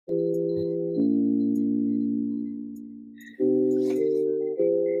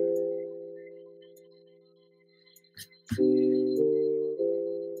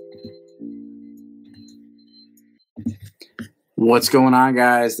What's going on,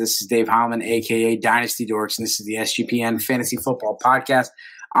 guys? This is Dave Holman, a.k.a. Dynasty Dorks, and this is the SGPN Fantasy Football Podcast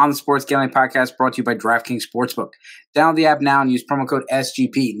on the Sports Gambling Podcast brought to you by DraftKings Sportsbook. Download the app now and use promo code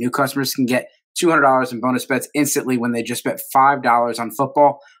SGP. New customers can get $200 in bonus bets instantly when they just bet $5 on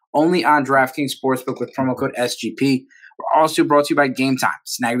football, only on DraftKings Sportsbook with promo code SGP. We're also brought to you by Game Time.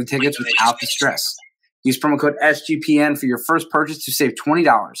 Snag the tickets without the stress. Use promo code SGPN for your first purchase to save $20.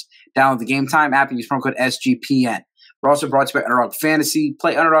 Download the Game Time app and use promo code SGPN. We're also brought to you by Underdog Fantasy.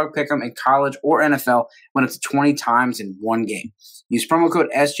 Play Underdog Pick'em in college or NFL, win up to 20 times in one game. Use promo code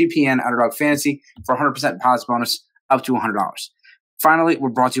SGPN Underdog Fantasy for 100% deposit bonus up to $100. Finally, we're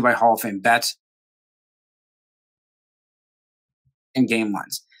brought to you by Hall of Fame Bets and Game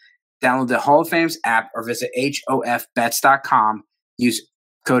Lines. Download the Hall of Fame's app or visit hofbets.com. Use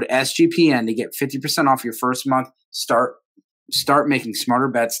code SGPN to get 50% off your first month. Start making smarter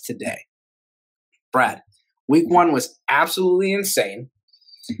bets today. Brad, week one was absolutely insane.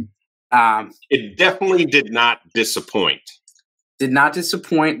 It definitely did not disappoint. Did not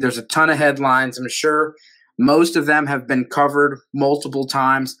disappoint. There's a ton of headlines. I'm sure most of them have been covered multiple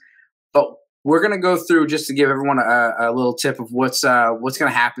times. But we're going to go through, just to give everyone a little tip of what's going to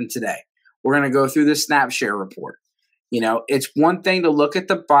happen today. We're going to go through the snap share report. You know, it's one thing to look at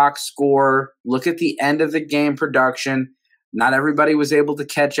the box score, look at the end of the game production. Not everybody was able to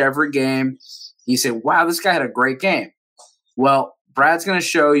catch every game. You say, wow, this guy had a great game. Well, Brad's going to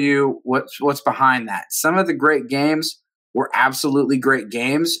show you what's behind that. Some of the great games were absolutely great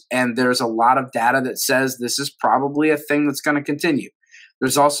games, and there's a lot of data that says this is probably a thing that's going to continue.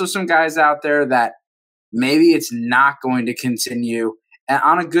 There's also some guys out there that maybe it's not going to continue, and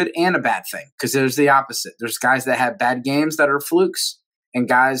on a good and a bad thing, because there's the opposite. There's guys that have bad games that are flukes, and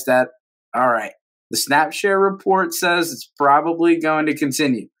guys that, all right, the snap share report says it's probably going to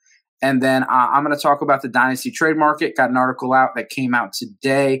continue. And then I'm going to talk about the Dynasty trade market. Got an article out that came out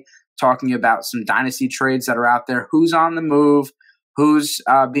today talking about some Dynasty trades that are out there, who's on the move, who's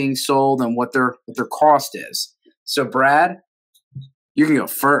being sold, and what their cost is. So, Brad, you can go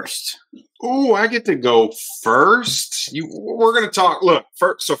first. Ooh, I get to go first. We're going to talk. Look,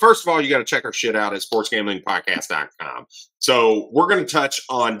 first of all, you got to check our shit out at sportsgamblingpodcast.com. So we're going to touch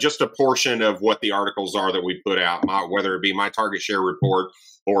on just a portion of what the articles are that we put out, whether it be my target share report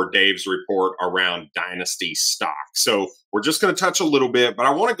or Dave's report around Dynasty stock. So we're just going to touch a little bit, but I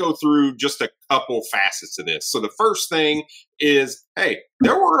want to go through just a couple facets of this. So the first thing is, hey,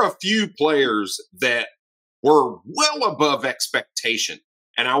 there were a few players that were well above expectation.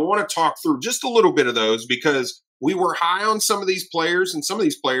 And I want to talk through just a little bit of those because we were high on some of these players, and some of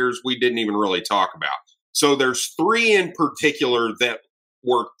these players we didn't even really talk about. So there's three in particular that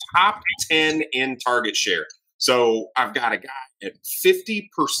were top 10 in target share. So I've got a guy at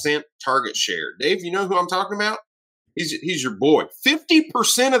 50% target share. Dave, you know who I'm talking about? He's your boy.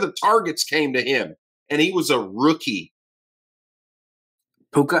 50% of the targets came to him, and he was a rookie.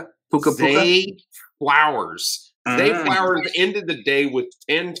 Puka. Zay Flowers. Zay Flowers ended the day with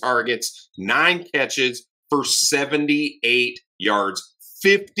 10 targets, 9 catches for 78 yards.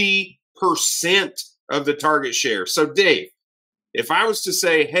 50% of the target share. So, Dave, if I was to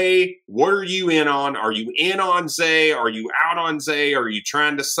say, hey, what are you in on? Are you in on Zay? Are you out on Zay? Are you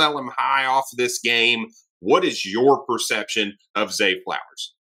trying to sell him high off this game? What is your perception of Zay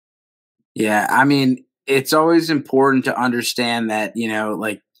Flowers? Yeah, I mean, it's always important to understand that, you know,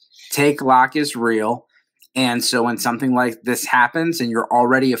 like, take lock is real. And so when something like this happens and you're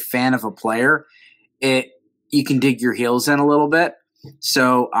already a fan of a player, you can dig your heels in a little bit.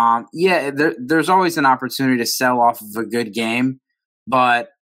 So, there's always an opportunity to sell off of a good game, but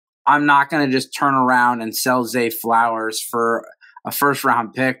I'm not going to just turn around and sell Zay Flowers for a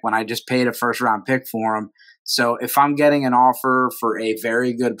first-round pick when I just paid a first-round pick for him. So if I'm getting an offer for a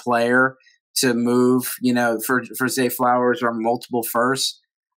very good player to move, you know, for Zay Flowers or multiple firsts,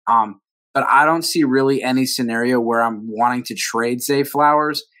 but I don't see really any scenario where I'm wanting to trade Zay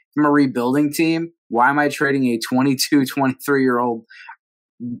Flowers. From a rebuilding team, why am I trading a 22, 23-year-old,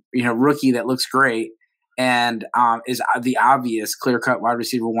 you know, rookie that looks great and is the obvious clear-cut wide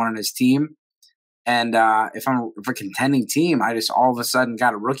receiver one on his team? And if I'm a contending team, I just all of a sudden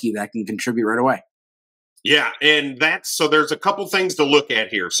got a rookie that can contribute right away. Yeah, and so there's a couple things to look at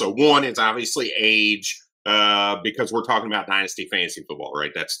here. So one is obviously age, because we're talking about Dynasty fantasy football,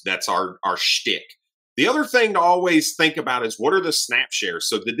 right? That's our shtick. The other thing to always think about is what are the snap shares?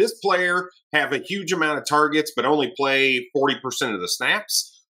 So did this player have a huge amount of targets but only play 40% of the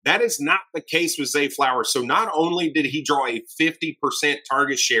snaps? That is not the case with Zay Flowers. So not only did he draw a 50%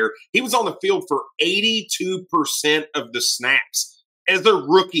 target share, he was on the field for 82% of the snaps. As a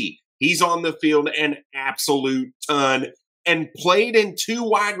rookie, he's on the field an absolute ton. and played in 2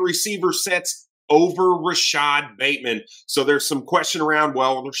 wide receiver sets over Rashad Bateman. So there's some question around,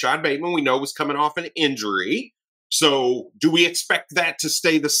 well, Rashad Bateman, we know, was coming off an injury. So do we expect that to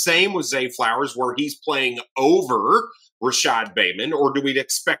stay the same with Zay Flowers, where he's playing over Rashad Bateman, or do we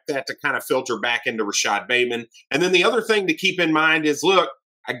expect that to kind of filter back into Rashad Bateman? And then the other thing to keep in mind is, look,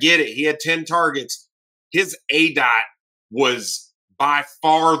 I get it. He had 10 targets. His ADOT was by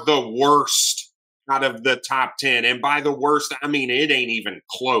far the worst out of the top 10. And by the worst, I mean, it ain't even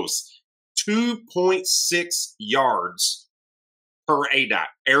close. 2.6 yards per ADOT,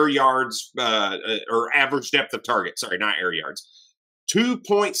 air yards, or average depth of target. Sorry, not air yards.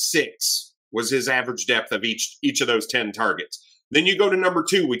 2.6 was his average depth of each of those 10 targets. Then you go to number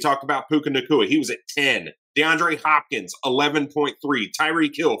 2. We talked about Puka Nacua. He was at 10. DeAndre Hopkins, 11.3.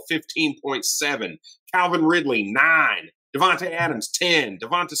 Tyreek Hill, 15.7. Calvin Ridley, 9. Devontae Adams, 10.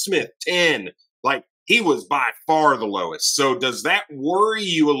 Devonta Smith, 10. Like, he was by far the lowest. So does that worry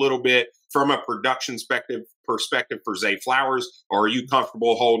you a little bit from a production perspective for Zay Flowers, or are you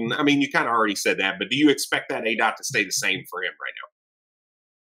comfortable holding? I mean, you kind of already said that, but do you expect that ADOT to stay the same for him right now?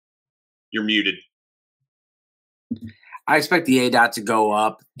 You're muted. I expect the ADOT to go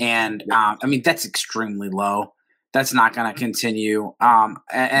up, and I mean, that's extremely low. That's not going to continue.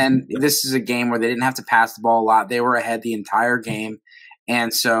 And this is a game where they didn't have to pass the ball a lot. They were ahead the entire game.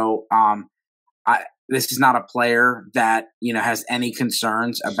 And so this is not a player that, has any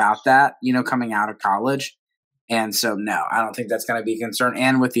concerns about that, coming out of college. And so, no, I don't think that's going to be a concern.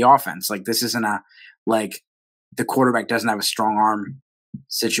 And with the offense, like, this isn't the quarterback doesn't have a strong arm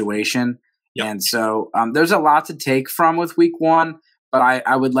situation. Yep. And so there's a lot to take from with week 1, but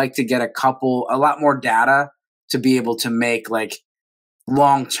I would like to get a lot more data to be able to make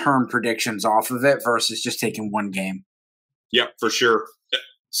long-term predictions off of it versus just taking one game. Yep, for sure.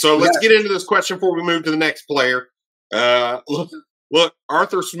 So let's get into this question before we move to the next player. Look,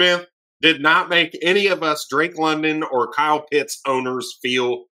 Arthur Smith did not make any of us Drake London or Kyle Pitts owners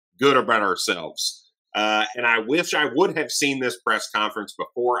feel good about ourselves. And I wish I would have seen this press conference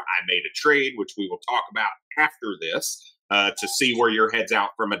before I made a trade, which we will talk about after this, to see where your head's out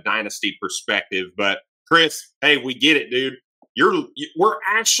from a dynasty perspective. But Chris, hey, we get it, dude.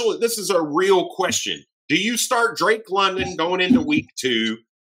 This is a real question. Do you start Drake London going into week 2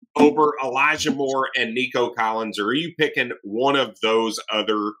 over Elijah Moore and Nico Collins, or are you picking one of those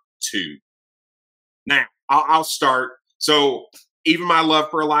other 2? Now, I'll start. So even my love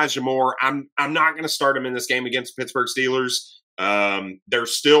for Elijah Moore, I'm not going to start him in this game against the Pittsburgh Steelers.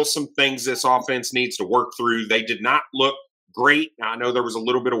 There's still some things this offense needs to work through. They did not look great. Now, I know there was a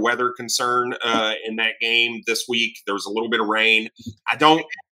little bit of weather concern in that game this week. There was a little bit of rain. I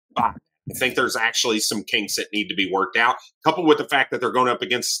think there's actually some kinks that need to be worked out, coupled with the fact that they're going up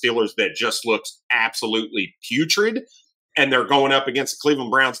against Steelers that just looks absolutely putrid, and they're going up against the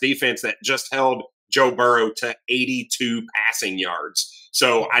Cleveland Browns defense that just held Joe Burrow to 82 passing yards.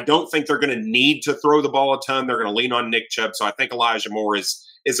 So I don't think they're going to need to throw the ball a ton. They're going to lean on Nick Chubb. So I think Elijah Moore is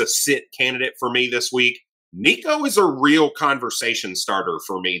a sit candidate for me this week. Nico is a real conversation starter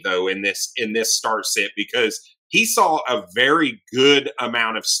for me, though, in this start sit, because he saw a very good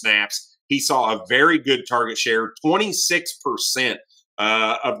amount of snaps. He saw a very good target share, 26%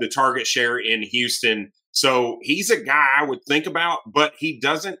 of the target share in Houston. So he's a guy I would think about, but he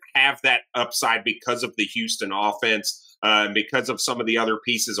doesn't have that upside because of the Houston offense, because of some of the other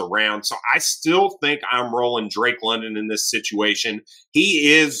pieces around. So I still think I'm rolling Drake London in this situation.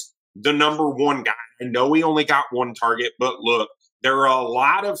 He is the number 1 guy. I know he only got 1 target, but look, there are a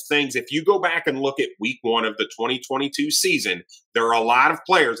lot of things. If you go back and look at week 1 of the 2022 season, there are a lot of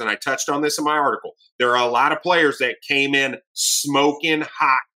players, and I touched on this in my article, there are a lot of players that came in smoking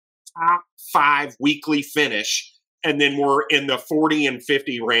hot, top 5 weekly finish, and then we're in the 40 and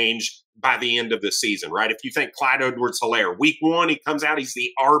 50 range by the end of the season, right? If you think Clyde Edwards-Helaire, week 1, he comes out, he's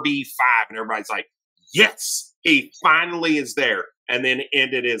the RB5, and everybody's like, yes, he finally is there. And then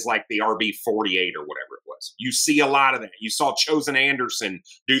ended as like the RB 48 or whatever it was. You see a lot of that. You saw Chosen Anderson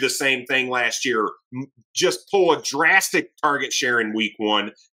do the same thing last year, just pull a drastic target share in week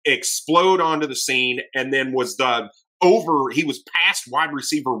 1, explode onto the scene, and then he was past wide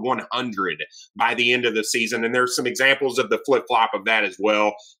receiver 100 by the end of the season. And there's some examples of the flip-flop of that as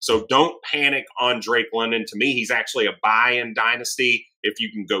well. So don't panic on Drake London. To me, he's actually a buy in Dynasty if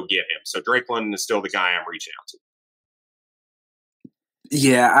you can go get him. So Drake London is still the guy I'm reaching out to.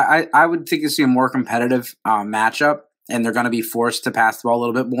 Yeah, I would think it's a more competitive matchup, and they're going to be forced to pass the ball a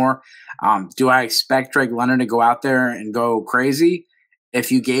little bit more. Do I expect Drake London to go out there and go crazy? If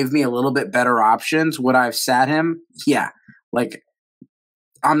you gave me a little bit better options, would I have sat him? Yeah.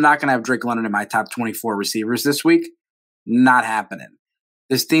 I'm not going to have Drake London in my top 24 receivers this week, Not happening.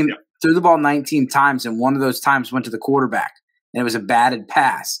 This team threw the ball 19 times, and one of those times went to the quarterback, and it was a batted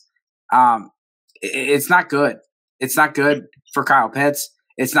pass. It's not good. It's not good for Kyle Pitts.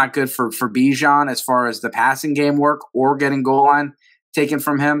 It's not good for Bijan as far as the passing game work or getting goal line taken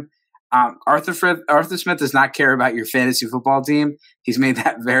from him. Arthur Smith does not care about your fantasy football team. He's made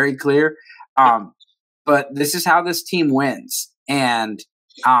that very clear. But this is how this team wins. And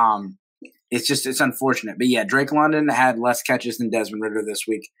it's unfortunate. But yeah, Drake London had less catches than Desmond Ridder this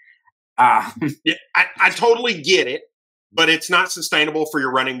week. Yeah, I totally get it, but it's not sustainable for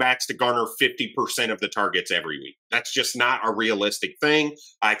your running backs to garner 50% of the targets every week. That's just not a realistic thing.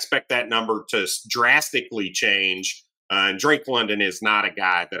 I expect that number to drastically change. And Drake London is not a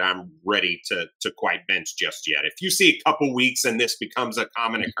guy that I'm ready to quite bench just yet. If you see a couple weeks and this becomes a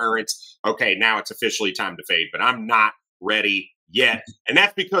common occurrence, okay, now it's officially time to fade. But I'm not ready yet. And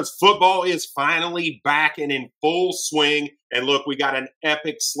that's because football is finally back and in full swing. And look, we got an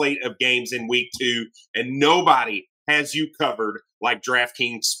epic slate of games in week 2, and nobody has you covered like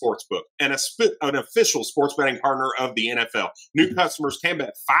DraftKings Sportsbook, an official sports betting partner of the NFL. New customers can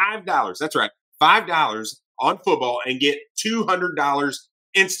bet $5. That's right, $5 on football and get $200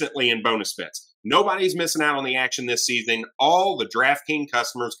 instantly in bonus bets. Nobody's missing out on the action this season. All the DraftKings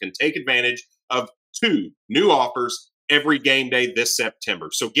customers can take advantage of 2 new offers every game day this September.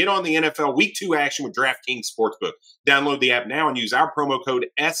 So get on the NFL Week 2 action with DraftKings Sportsbook. Download the app now and use our promo code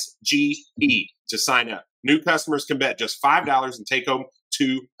SGP to sign up. New customers can bet just $5 and take home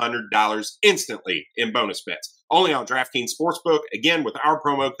 $200 instantly in bonus bets. Only on DraftKings Sportsbook, again with our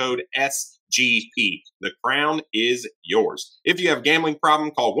promo code SGP. The crown is yours. If you have a gambling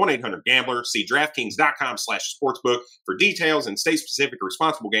problem, call 1-800-GAMBLER. See DraftKings.com/sportsbook for details and state-specific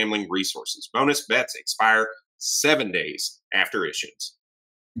responsible gambling resources. Bonus bets expire 7 days after issuance.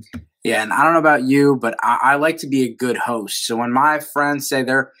 Yeah, and I don't know about you, but I like to be a good host. So when my friends say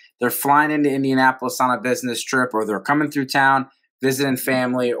they're flying into Indianapolis on a business trip, or they're coming through town visiting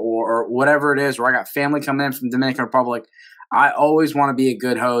family, or whatever it is, or I got family coming in from Dominican Republic, I always want to be a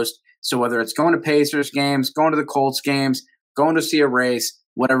good host. So whether it's going to Pacers games, going to the Colts games, going to see a race,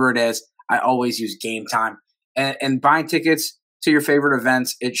 whatever it is, I always use Game Time. And buying tickets to your favorite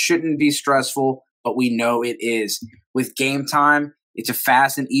events, it shouldn't be stressful, but we know it is. With Game Time, it's a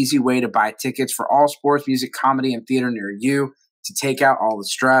fast and easy way to buy tickets for all sports, music, comedy, and theater near you to take out all the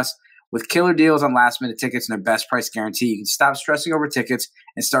stress. With killer deals on last-minute tickets and a best price guarantee, you can stop stressing over tickets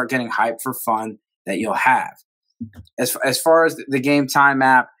and start getting hyped for fun that you'll have. As far as the Game Time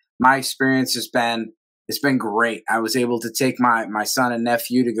app, my experience has been great. I was able to take my son and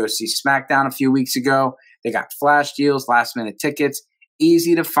nephew to go see SmackDown a few weeks ago. They got flash deals, last-minute tickets,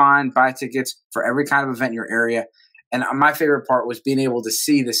 easy to find, buy tickets for every kind of event in your area. And my favorite part was being able to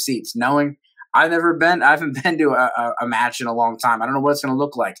see the seats, knowing I haven't been to a match in a long time. I don't know what it's going to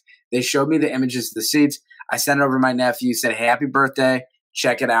look like. They showed me the images of the seats. I sent it over to my nephew, said, hey, happy birthday.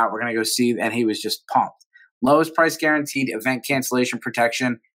 Check it out. We're going to go see. And he was just pumped. Lowest price guaranteed, event cancellation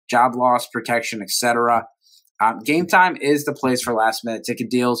protection, job loss protection, etc. Game Time is the place for last-minute ticket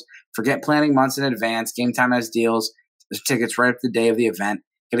deals. Forget planning months in advance. Game Time has deals. There's tickets right up the day of the event.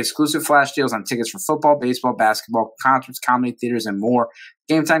 Get exclusive flash deals on tickets for football, baseball, basketball, concerts, comedy, theaters, and more.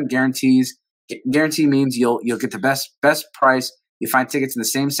 Game Time guarantee means you'll get the best price. You find tickets in the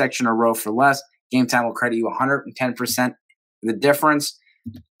same section or row for less. Game Time will credit you 110% the difference.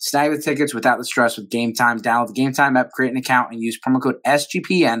 Snag the tickets without the stress with Game Time. Download the Game Time app, create an account, and use promo code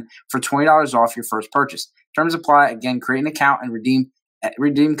SGPN for $20 off your first purchase. Terms apply. Again, create an account and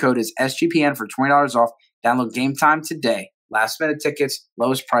redeem code is SGPN for $20 off. Download Game Time today. Last minute tickets,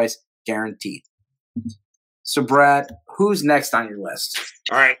 lowest price guaranteed. So, Brad, who's next on your list?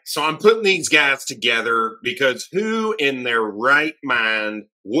 All right, so I'm putting these guys together because who in their right mind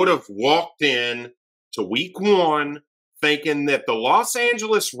would have walked in to week 1 thinking that the Los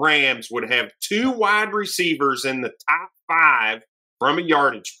Angeles Rams would have 2 wide receivers in the top 5 from a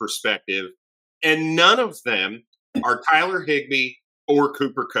yardage perspective, and none of them are Tyler Higbee or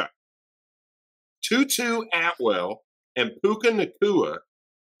Cooper Kupp. Tutu Atwell and Puka Nacua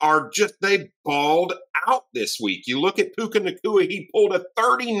they balled out this week. You look at Puka Nacua, he pulled a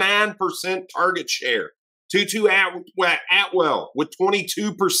 39% target share. Tutu Atwell with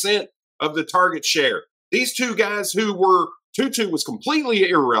 22% of the target share. These two guys Tutu was completely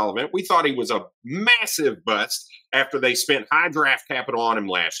irrelevant. We thought he was a massive bust after they spent high draft capital on him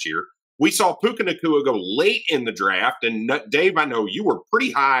last year. We saw Puka Nacua go late in the draft, and Dave, I know you were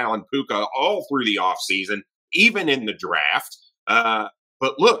pretty high on Puka all through the offseason, even in the draft.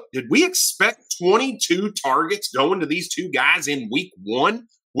 But look, did we expect 22 targets going to these two guys in week 1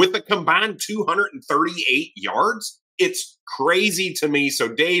 with a combined 238 yards? It's crazy to me. So,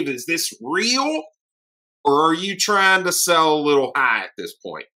 Dave, is this real, or are you trying to sell a little high at this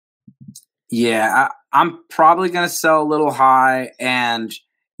point? Yeah, I'm probably going to sell a little high. And,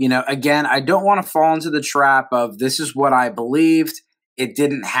 again, I don't want to fall into the trap of this is what I believed. It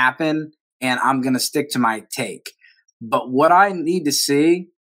didn't happen, and I'm going to stick to my take. But what I need to see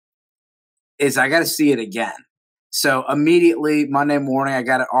is I got to see it again. So immediately Monday morning, I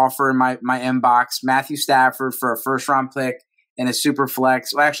got an offer in my inbox, Matthew Stafford for a first-round pick and a super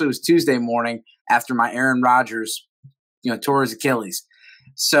flex. Well, actually, it was Tuesday morning after my Aaron Rodgers, tore his Achilles.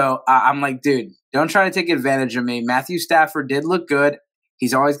 So I'm like, dude, don't try to take advantage of me. Matthew Stafford did look good.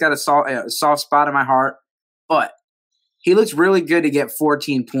 He's always got a soft spot in my heart. But he looks really good to get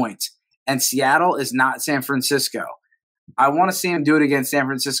 14 points. And Seattle is not San Francisco. I want to see him do it against San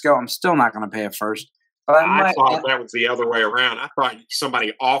Francisco. I'm still not going to pay a first. But I thought that was the other way around. I thought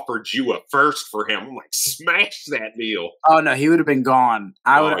somebody offered you a first for him. I'm like, smash that deal. Oh no, he would have been gone.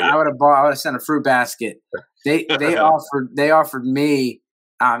 I would have sent a fruit basket. They offered me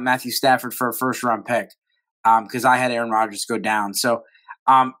Matthew Stafford for a first round pick because I had Aaron Rodgers go down. So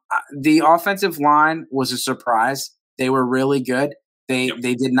the offensive line was a surprise. They were really good. They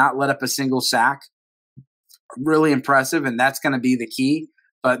did not let up a single sack. Really impressive, and that's going to be the key.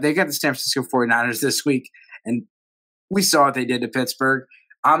 But they got the San Francisco 49ers this week, and we saw what they did to Pittsburgh.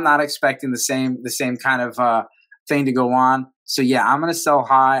 I'm not expecting the same kind of thing to go on. So, yeah, I'm going to sell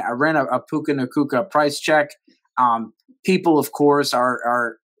high. I ran a Puka Nacua price check. People, of course,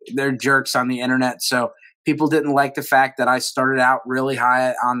 they're jerks on the internet. So people didn't like the fact that I started out really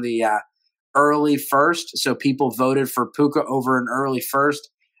high on the early first. So people voted for Puka over an early first,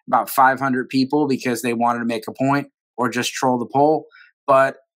 about 500 people, because they wanted to make a point or just troll the poll.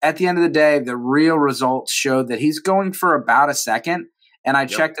 But at the end of the day, the real results showed that he's going for about a second. And I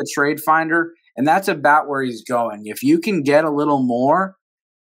checked the trade finder, and that's about where he's going. If you can get a little more,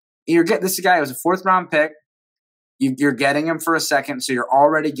 this guy was a fourth round pick. You're getting him for a second, so you're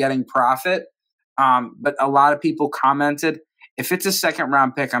already getting profit. But a lot of people commented, if it's a second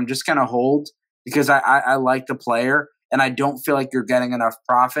round pick, I'm just going to hold because I like the player, and I don't feel like you're getting enough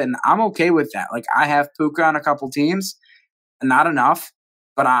profit. And I'm okay with that. Like, I have Puka on a couple teams. Not enough,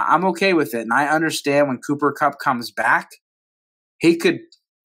 but I'm okay with it. And I understand when Cooper Kupp comes back, he could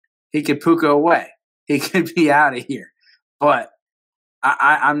Puka away. He could be out of here. But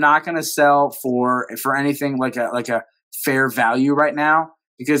I'm not going to sell for anything like a fair value right now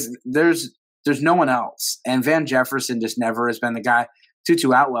because there's no one else. And Van Jefferson just never has been the guy.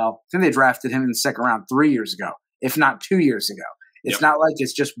 Tutu Atwell, I think they drafted him in the second round 3 years ago, if not 2 years ago. It's not like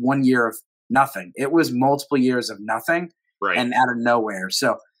it's just 1 year of nothing. It was multiple years of nothing. Right. And out of nowhere.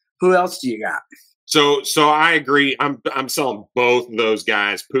 So who else do you got? So I agree. I'm selling both of those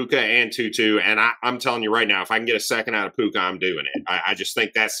guys, Puka and Tutu. And I'm telling you right now, if I can get a second out of Puka, I'm doing it. I just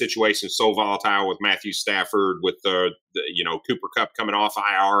think that situation is so volatile with Matthew Stafford, with the Cooper Kupp coming off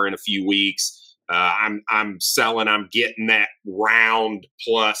IR in a few weeks. I'm selling. I'm getting that round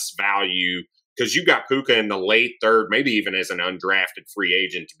plus value because you got Puka in the late third, maybe even as an undrafted free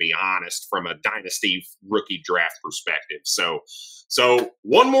agent, to be honest, from a dynasty rookie draft perspective. So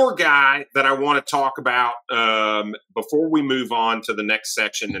one more guy that I want to talk about before we move on to the next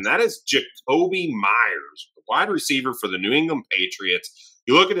section, and that is Jacoby Myers, the wide receiver for the New England Patriots.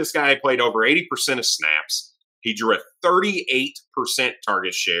 You look at this guy, he played over 80% of snaps. He drew a 38%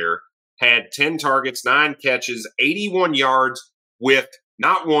 target share, had 10 targets, 9 catches, 81 yards with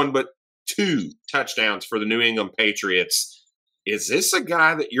not one but 2 touchdowns for the New England Patriots. Is this a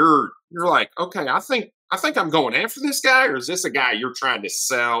guy that you're like, okay, I think I'm going after this guy, or is this a guy you're trying to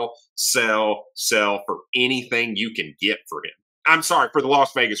sell for anything you can get for him? I'm sorry, for the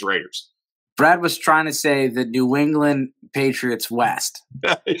Las Vegas Raiders. Brad was trying to say the New England Patriots West.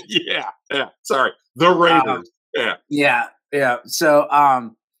 yeah. Sorry, the Raiders. Yeah. So, I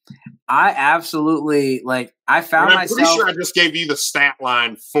absolutely I found myself. I'm pretty sure I just gave you the stat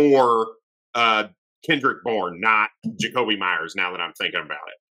line for Kendrick Bourne, not Jacoby Myers. Now that I'm thinking about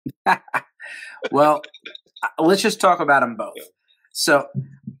it. Well, let's just talk about them both. So,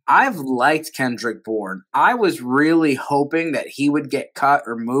 I've liked Kendrick Bourne. I was really hoping that he would get cut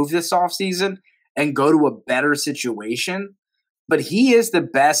or moved this offseason and go to a better situation. But he is the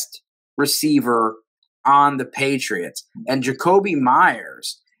best receiver on the Patriots. And Jacoby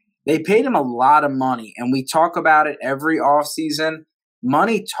Myers, they paid him a lot of money. And we talk about it every offseason.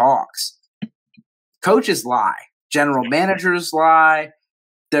 Money talks. Coaches lie. General managers lie.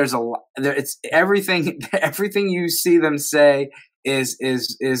 There's it's everything. Everything you see them say is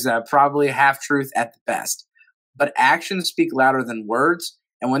probably half truth at the best. But actions speak louder than words.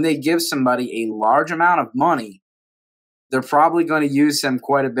 And when they give somebody a large amount of money, they're probably going to use him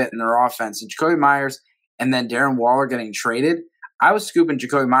quite a bit in their offense. And Jacoby Myers and then Darren Waller getting traded. I was scooping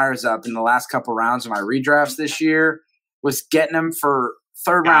Jacoby Myers up in the last couple rounds of my redrafts this year, was getting him for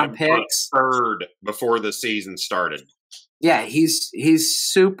third-round picks. Third before the season started. Yeah, he's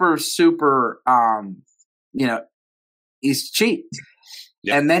super, super, he's cheap.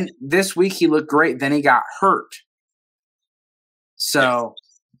 Yep. And then this week he looked great. Then he got hurt. So,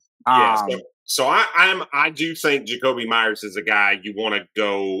 So I do think Jacoby Myers is a guy you want to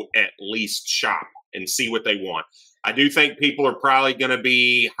go at least shop and see what they want. I do think people are probably going to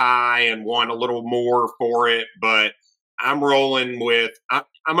be high and want a little more for it, but I'm rolling with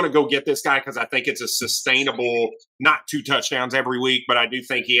I'm going to go get this guy because I think it's a sustainable, not 2 touchdowns every week, but I do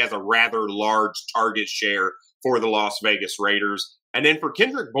think he has a rather large target share for the Las Vegas Raiders. And then for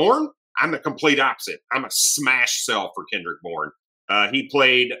Kendrick Bourne, I'm the complete opposite. I'm a smash sell for Kendrick Bourne. He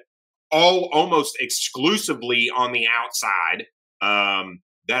played almost exclusively on the outside.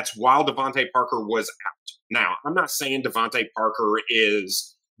 That's while Devontae Parker was out. Now, I'm not saying Devontae Parker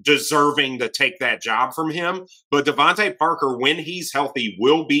is deserving to take that job from him, but Devontae Parker, when he's healthy,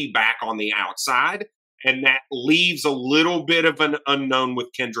 will be back on the outside, and that leaves a little bit of an unknown with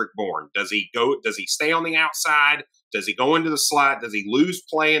Kendrick Bourne. Does he stay on the outside? Does he go into the slot? Does he lose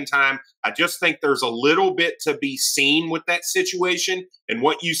playing time? I just think there's a little bit to be seen with that situation, and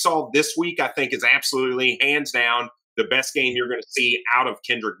what you saw this week, I think, is absolutely hands down the best game you're going to see out of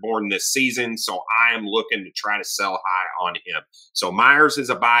Kendrick Bourne this season. So I am looking to try to sell high on him. So Myers is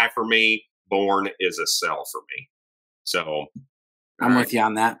a buy for me. Bourne is a sell for me. So I'm with you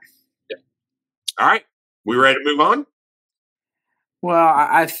on that. Yeah. All right. We ready to move on? Well,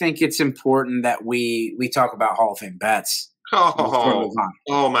 I think it's important that we talk about Hall of Fame bets.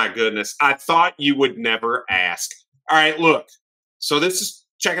 Oh my goodness. I thought you would never ask. All right, look. So this is,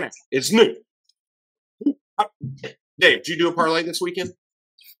 check it out. It's new. Dave, did you do a parlay this weekend?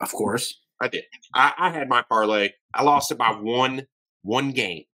 Of course. I did. I had my parlay. I lost it by one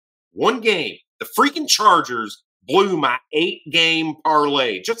game. One game. The freaking Chargers blew my 8-game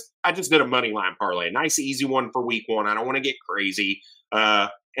parlay. I just did a money line parlay. A nice, easy one for week 1. I don't want to get crazy.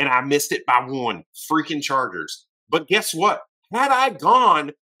 And I missed it by 1. Freaking Chargers. But guess what? Had I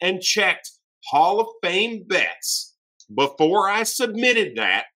gone and checked Hall of Fame bets before I submitted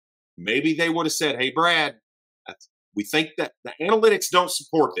that, maybe they would have said, hey, Brad, we think that the analytics don't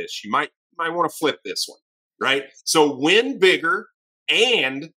support this. You might want to flip this one, right? So win bigger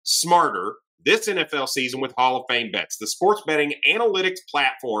and smarter this NFL season with Hall of Fame bets, the sports betting analytics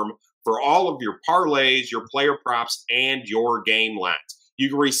platform for all of your parlays, your player props, and your game lines. You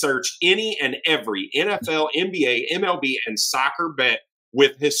can research any and every NFL, NBA, MLB, and soccer bet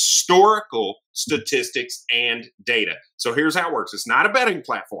with historical statistics and data. So here's how it works. It's not a betting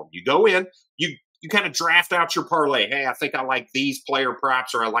platform. You go in, you kind of draft out your parlay. Hey, I think I like these player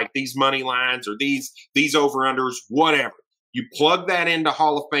props, or I like these money lines, or these over-unders, whatever. You plug that into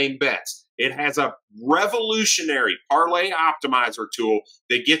Hall of Fame bets. It has a revolutionary parlay optimizer tool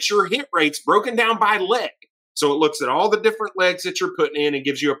that gets your hit rates broken down by leg. So it looks at all the different legs that you're putting in and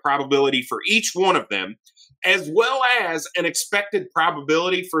gives you a probability for each one of them, as well as an expected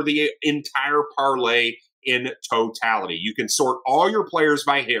probability for the entire parlay in totality. You can sort all your players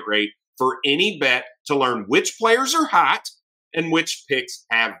by hit rate for any bet to learn which players are hot and which picks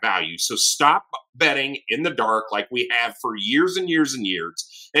have value. So stop betting in the dark like we have for years and years and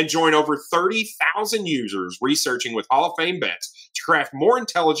years, and join over 30,000 users researching with Hall of Fame bets to craft more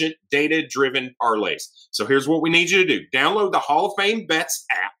intelligent, data-driven parlays. So here's what we need you to do. Download the Hall of Fame Bets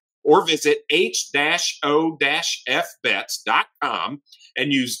app or visit h-o-fbets.com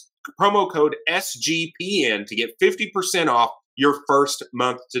and use promo code SGPN to get 50% off your first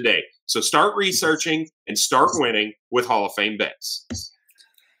month today. So start researching and start winning with Hall of Fame bets.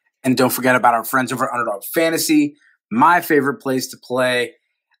 And don't forget about our friends over at Underdog Fantasy, my favorite place to play.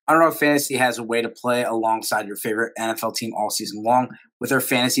 Underdog Fantasy has a way to play alongside your favorite NFL team all season long with their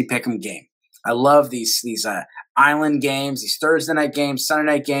Fantasy Pick'em game. I love these island games, these Thursday night games,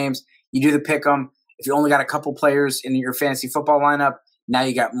 Sunday night games. You do the Pick'em. If you only got a couple players in your fantasy football lineup, now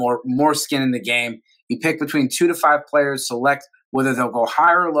you got more skin in the game. You pick between 2 to 5 players, select whether they'll go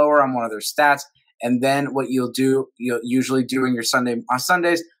higher or lower on one of their stats, and then what you'll usually do on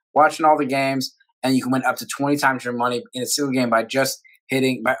Sundays, watching all the games, and you can win up to 20 times your money in a single game by just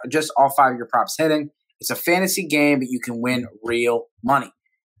all 5 of your props hitting. It's a fantasy game, but you can win real money.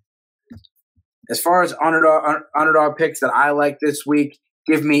 As far as underdog picks that I like this week,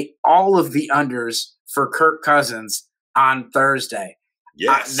 give me all of the unders for Kirk Cousins on Thursday.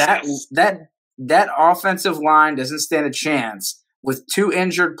 Yes. That offensive line doesn't stand a chance with 2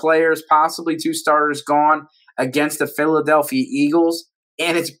 injured players, possibly 2 starters gone, against the Philadelphia Eagles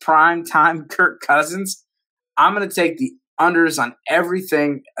and it's prime time Kirk Cousins, I'm going to take the unders on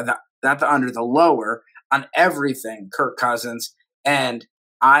everything, not the under, the lower on everything Kirk Cousins. And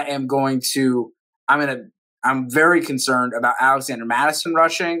I'm very concerned about Alexander Mattison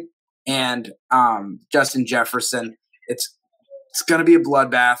rushing and Justin Jefferson. It's going to be a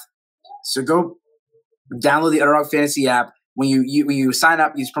bloodbath. So go download the Underdog Fantasy app. When you sign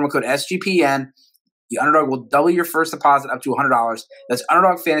up, use promo code SGPN. The Underdog will double your first deposit up to $100. That's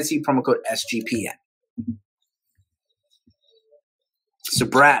Underdog Fantasy, promo code SGPN. So,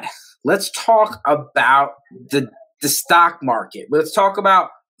 Brad, let's talk about the stock market. Let's talk about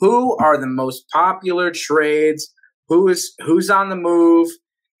who are the most popular trades, who's on the move,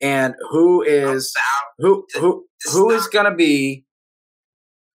 and who is going to be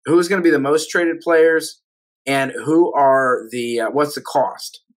the most traded players, and who are the what's the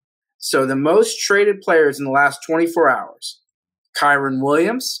cost. So the most traded players in the last 24 hours: Kyron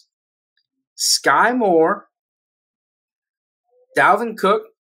Williams, Sky Moore, Dalvin Cook,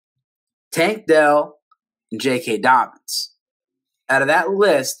 Tank Dell, and J.K. Dobbins. Out of that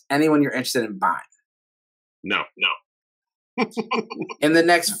list, anyone you're interested in buying? No. In the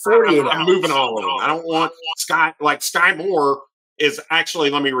next 48 hours. I'm moving all of them. I don't want Sky Moore is actually,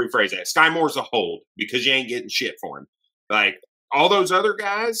 let me rephrase that. Sky Moore's a hold because you ain't getting shit for him. Like all those other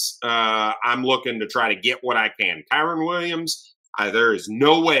guys, I'm looking to try to get what I can. Kyron Williams, there is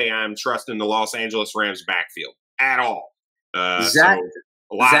no way I'm trusting the Los Angeles Rams backfield at all. Zach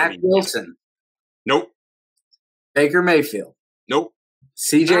Wilson. Nope. Baker Mayfield. Nope.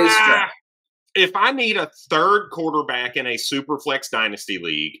 CJ Stroud. If I need a third quarterback in a Superflex Dynasty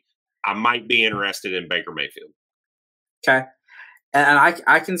league, I might be interested in Baker Mayfield. Okay. And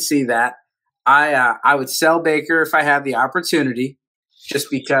I can see that. I would sell Baker if I had the opportunity, just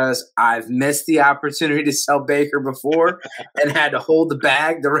because I've missed the opportunity to sell Baker before and had to hold the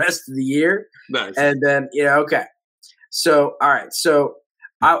bag the rest of the year. Nice. And then, okay. So, all right. So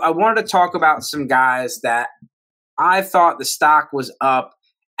I wanted to talk about some guys that I thought the stock was up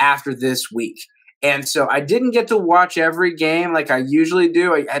after this week. And so I didn't get to watch every game like I usually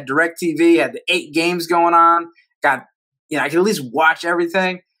do. I had DirecTV, had the 8 games going on. I could at least watch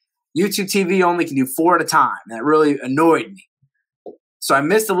everything. YouTube TV only can do 4 at a time. And it really annoyed me. So I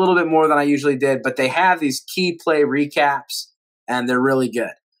missed a little bit more than I usually did, but they have these key play recaps, and they're really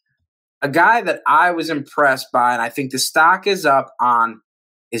good. A guy that I was impressed by, and I think the stock is up on,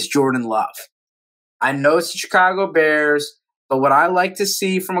 is Jordan Love. I know it's the Chicago Bears, but what I like to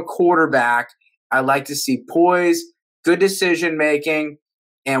see from a quarterback, I like to see poise, good decision-making,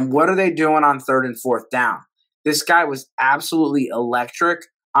 and what are they doing on 3rd and 4th down? This guy was absolutely electric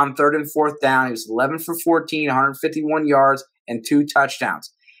on 3rd and 4th down. He was 11 for 14, 151 yards, and 2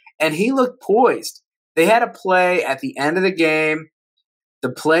 touchdowns. And he looked poised. They had a play at the end of the game.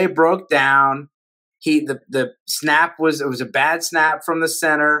 The play broke down. The snap was a bad snap from the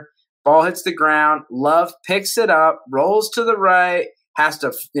center. Ball hits the ground. Love picks it up, rolls to the right, has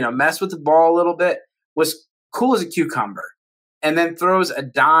to mess with the ball a little bit. Was cool as a cucumber, and then throws a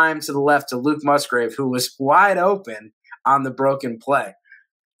dime to the left to Luke Musgrave, who was wide open on the broken play.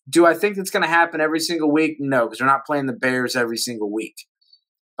 Do I think that's going to happen every single week? No, because they're not playing the Bears every single week.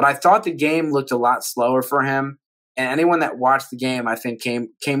 But I thought the game looked a lot slower for him, and anyone that watched the game, I think,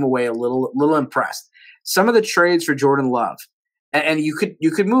 came away a little impressed. Some of the trades for Jordan Love, and you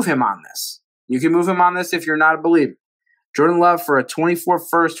could move him on this. You can move him on this if you're not a believer. Jordan Love for a 24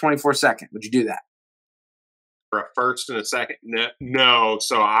 first, 24 second. Would you do that? For a first and a second? No.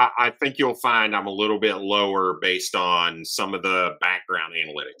 So I think you'll find I'm a little bit lower based on some of the background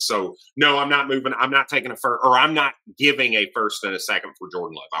analytics. So no, I'm not moving. I'm not taking a first, or I'm not giving a first and a second for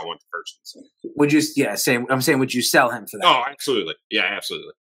Jordan Love. I want the first and second. Would you? Yeah, I'm saying, would you sell him for that? Oh, absolutely. Yeah,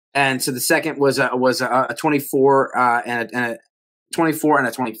 absolutely. And so the second was a 24 and a 24 and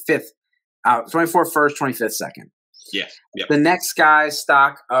a 25th, 24 first, 25th second. Yeah. Yep. The next guy's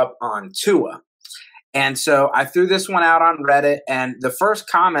stock up on Tua. And so I threw this one out on Reddit, and the first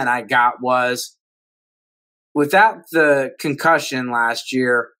comment I got was, without the concussion last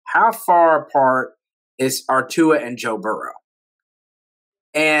year, how far apart are Tua and Joe Burrow?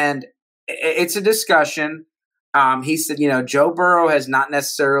 And it's a discussion. He said, Joe Burrow has not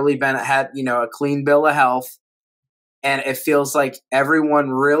necessarily had a clean bill of health, and it feels like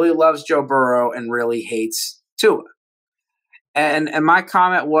everyone really loves Joe Burrow and really hates Tua. And my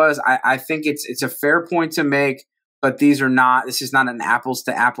comment was, I think it's a fair point to make, but this is not an apples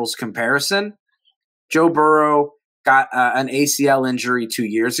to apples comparison. Joe Burrow got an ACL injury 2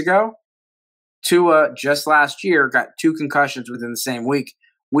 years ago. Tua just last year got 2 concussions within the same week.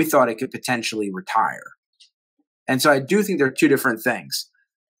 We thought it could potentially retire. And so I do think they're two different things.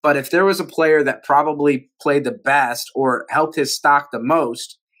 But if there was a player that probably played the best or helped his stock the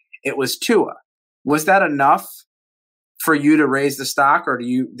most, it was Tua. Was that enough for you to raise the stock, or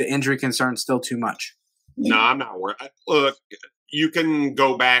the injury concern still too much? No, I'm not worried. Look, you can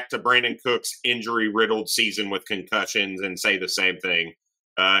go back to Brandon Cook's injury-riddled season with concussions and say the same thing.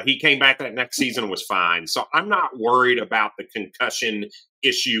 He came back that next season and was fine. So I'm not worried about the concussion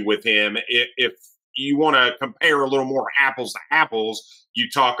issue with him. If you want to compare a little more apples to apples, you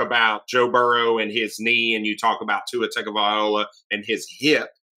talk about Joe Burrow and his knee, and you talk about Tua Tagovailoa and his hip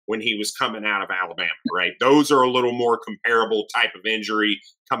when he was coming out of Alabama, right? Those are a little more comparable type of injury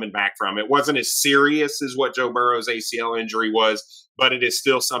coming back from. It wasn't as serious as what Joe Burrow's ACL injury was, but it is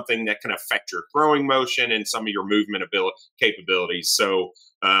still something that can affect your throwing motion and some of your movement capabilities. So,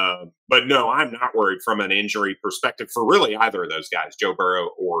 but no, I'm not worried from an injury perspective for really either of those guys, Joe Burrow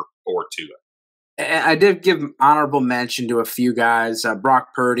or Tua. I did give honorable mention to a few guys,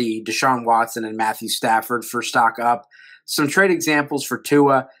 Brock Purdy, Deshaun Watson, and Matthew Stafford for stock up. Some trade examples for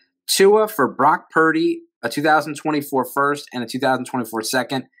Tua. Tua for Brock Purdy, a 2024 first and a 2024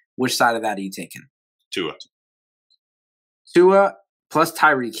 second. Which side of that are you taking? Tua. Tua plus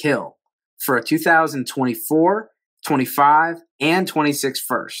Tyreek Hill for a 2024, 25, and 26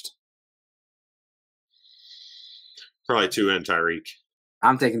 first. Probably Tua and Tyreek.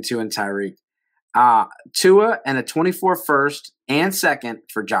 I'm taking Tua and Tyreek. Tua and a 24 first and second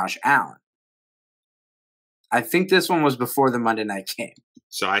for Josh Allen. I think this one was before the Monday night game.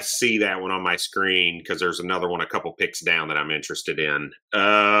 So I see that one on my screen because there's another one a couple picks down that I'm interested in.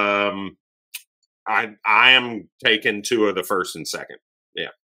 I am taking Tua the first and second. Yeah.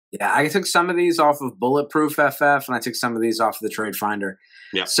 Yeah, I took some of these off of Bulletproof FF, and I took some of these off of the Trade Finder.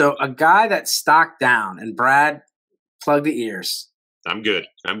 Yeah. So a guy that stocked down, and Brad, plug the ears. I'm good.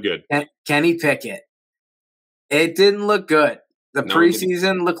 Kenny Pickett. It didn't look good. The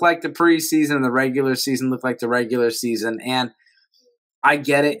preseason looked like the preseason, and the regular season looked like the regular season. And I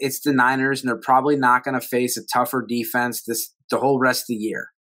get it. It's the Niners, and they're probably not going to face a tougher defense the whole rest of the year.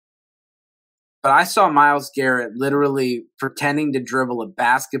 But I saw Myles Garrett literally pretending to dribble a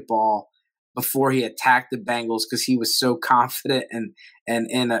basketball before he attacked the Bengals because he was so confident and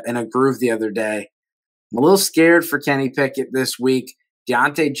in a groove the other day. I'm a little scared for Kenny Pickett this week.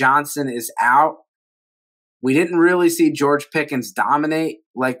 Deontay Johnson is out. We didn't really see George Pickens dominate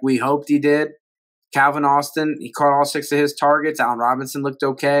like we hoped he did. Calvin Austin, he caught all 6 of his targets. Allen Robinson looked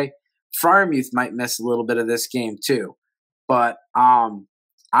okay. Freiermuth might miss a little bit of this game too. But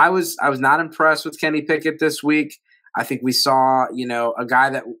I was not impressed with Kenny Pickett this week. I think we saw, a guy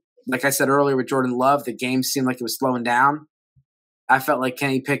that, like I said earlier with Jordan Love, the game seemed like it was slowing down. I felt like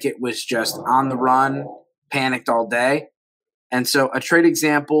Kenny Pickett was just on the run, panicked all day. And so a trade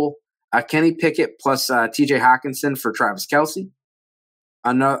example, Kenny Pickett plus TJ Hawkinson for Travis Kelce,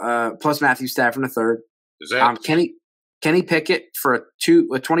 plus Matthew Stafford in the third. Is that Kenny Pickett for a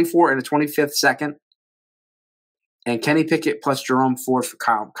 24 and a 25th second, and Kenny Pickett plus Jerome Ford for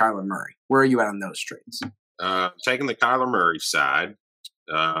Kyler Murray. Where are you at on those trades? Taking the Kyler Murray side.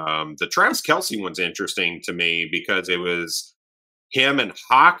 The Travis Kelce one's interesting to me because it was him and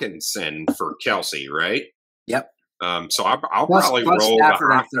Hawkinson for Kelce, right? Yep. So I'll probably roll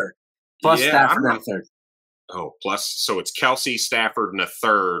Stafford in third. Plus Stafford in third. Oh, so it's Kelce, Stafford, and a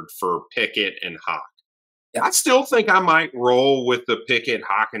third for Pickett and Hawk. Yep. I still think I might roll with the Pickett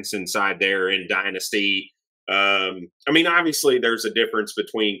Hawkinson side there in Dynasty. Obviously there's a difference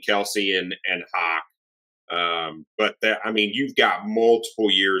between Kelce and Hawk. But you've got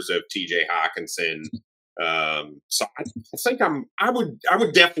multiple years of TJ Hawkinson. So I think I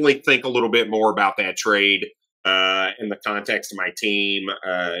would definitely think a little bit more about that trade in the context of my team.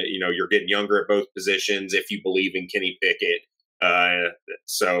 You're getting younger at both positions if you believe in Kenny Pickett.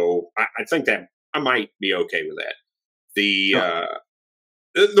 So I think that I might be okay with that.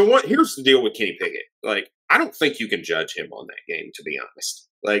 The one, here's the deal with Kenny Pickett. Like, I don't think you can judge him on that game, to be honest.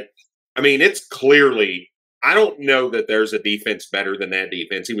 It's clearly, I don't know that there's a defense better than that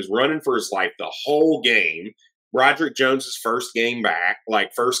defense. He was running for his life the whole game. Roderick Jones's first game back,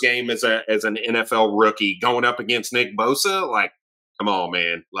 first game as an NFL rookie going up against Nick Bosa. Come on,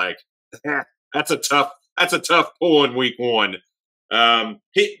 man. That's a tough pull in week one.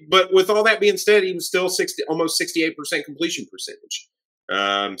 But with all that being said, he was still almost 68% completion percentage.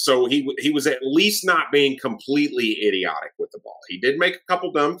 So he was at least not being completely idiotic with the ball. He did make a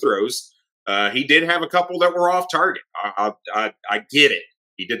couple dumb throws. He did have a couple that were off target. I get it.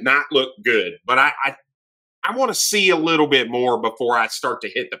 He did not look good, but I want to see a little bit more before I start to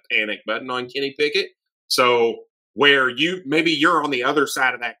hit the panic button on Kenny Pickett. So where you're on the other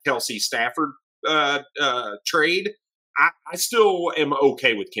side of that Kelce Stafford trade, I still am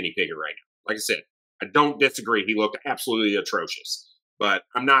okay with Kenny Pickett right now. Like I said, I don't disagree. He looked absolutely atrocious, but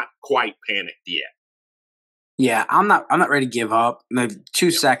I'm not quite panicked yet. Yeah, I'm not ready to give up. Maybe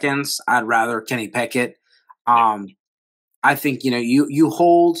 2 seconds, I'd rather Kenny Pickett. I think, you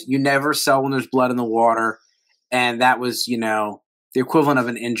hold, you never sell when there's blood in the water. And that was, the equivalent of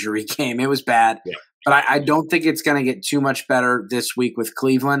an injury game. It was bad. Yeah. But I don't think it's going to get too much better this week with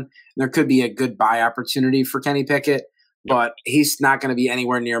Cleveland. There could be a good buy opportunity for Kenny Pickett, but he's not going to be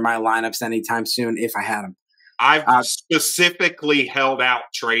anywhere near my lineups anytime soon if I had him. I've specifically held out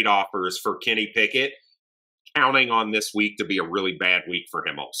trade offers for Kenny Pickett, counting on this week to be a really bad week for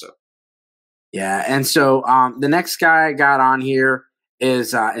him also. Yeah, and so the next guy I got on here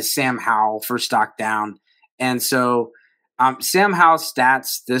is Sam Howell for stock down. And so Sam Howell's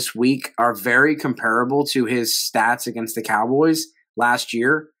stats this week are very comparable to his stats against the Cowboys last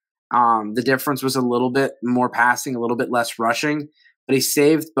year. The difference was a little bit more passing, a little bit less rushing, but he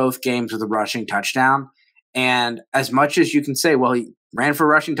saved both games with a rushing touchdown. And as much as you can say, well, he ran for a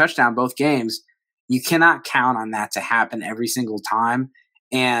rushing touchdown both games, you cannot count on that to happen every single time.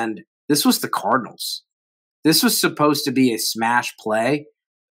 And this was the Cardinals. This was supposed to be a smash play.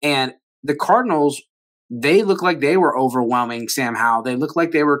 And the Cardinals, they looked like they were overwhelming Sam Howell. They looked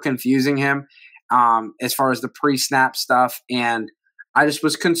like they were confusing him as far as the pre-snap stuff. And I just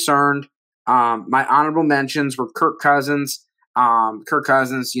was concerned. My honorable mentions were Kirk Cousins. Kirk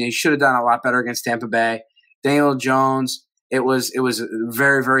Cousins, he should have done a lot better against Tampa Bay. Daniel Jones, it was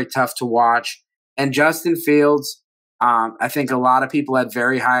very, very tough to watch. And Justin Fields, I think a lot of people had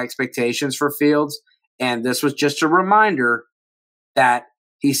very high expectations for Fields. And this was just a reminder that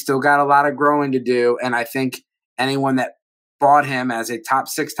he's still got a lot of growing to do. And I think anyone that bought him as a top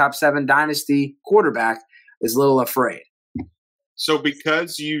 6, top 7 dynasty quarterback is a little afraid. So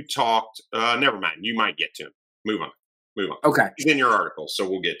because you talked, never mind, you might get to him. Move on. Okay. He's in your article, so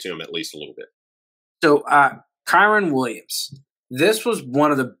we'll get to him at least a little bit. So Kyren Williams, this was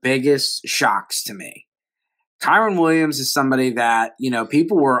one of the biggest shocks to me. Kyren Williams is somebody that,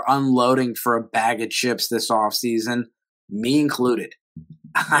 people were unloading for a bag of chips this offseason, me included.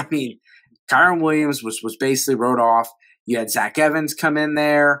 I mean, Kyren Williams was basically wrote off. You had Zach Evans come in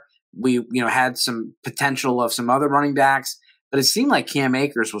there. We, had some potential of some other running backs, but it seemed like Cam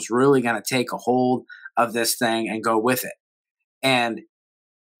Akers was really going to take a hold of this thing and go with it. And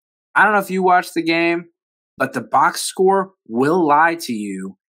I don't know if you watched the game, but the box score will lie to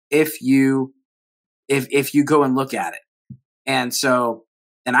you if you go and look at it. And so,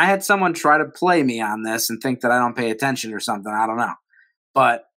 and I had someone try to play me on this and think that I don't pay attention or something. I don't know.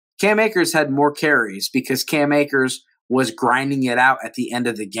 But Cam Akers had more carries because Cam Akers was grinding it out at the end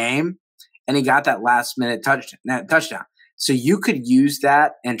of the game, and he got that last-minute touchdown. So you could use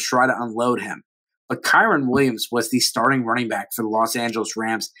that and try to unload him. But Kyren Williams was the starting running back for the Los Angeles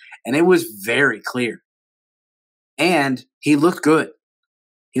Rams, and it was very clear. And he looked good.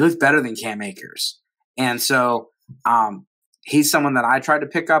 He looked better than Cam Akers. And so he's someone that I tried to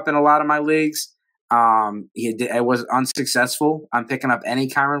pick up in a lot of my leagues. I was unsuccessful on picking up any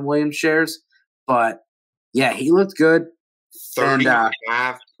Kyren Williams shares. But, yeah, he looked good. 35%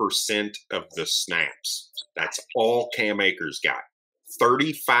 of the snaps. That's all Cam Akers got.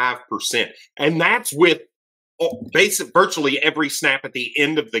 35%. And that's with virtually every snap at the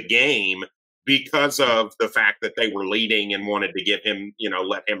end of the game because of the fact that they were leading and wanted to give him,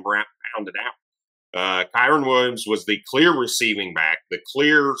 let him pound it out. Kyren Williams was the clear receiving back, the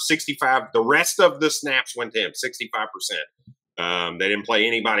clear 65. The rest of the snaps went to him, 65%. They didn't play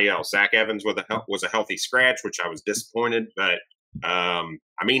anybody else. Zach Evans was a healthy scratch, which I was disappointed. But,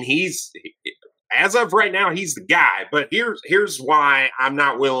 as of right now, he's the guy. But here's why I'm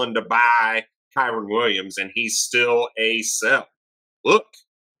not willing to buy Kyren Williams, and he's still a sell. Look,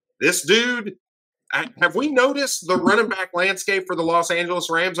 this dude, have we noticed the running back landscape for the Los Angeles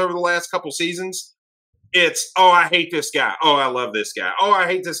Rams over the last couple seasons? It's, I hate this guy. I love this guy. I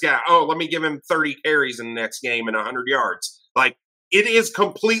hate this guy. Let me give him 30 carries in the next game and 100 yards. Like, it is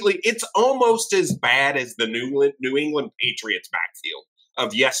it's almost as bad as the New England Patriots backfield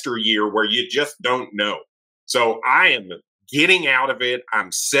of yesteryear where you just don't know. So I am getting out of it.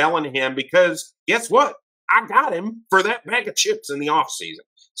 I'm selling him because guess what? I got him for that bag of chips in the offseason.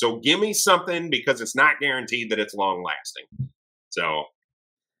 So give me something because it's not guaranteed that it's long lasting. So.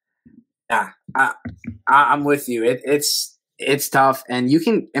 Yeah, I'm with you. It's tough. And you're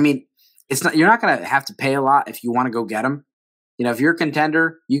not going to have to pay a lot if you want to go get him. If you're a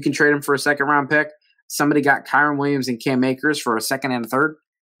contender, you can trade him for a second round pick. Somebody got Kyren Williams and Cam Akers for a second and a third.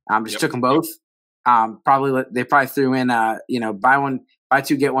 Took them both. They probably threw in buy buy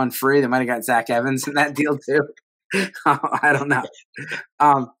two, get one free. They might have got Zach Evans in that deal too. I don't know.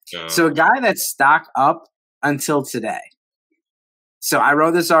 So a guy that's stock up until today. So I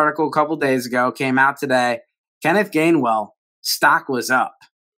wrote this article a couple days ago, came out today. Kenneth Gainwell, stock was up.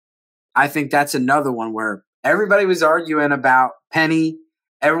 I think that's another one where everybody was arguing about Penny.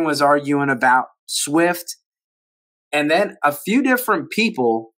 Everyone was arguing about Swift. And then a few different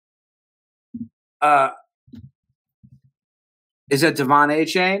people is that Devon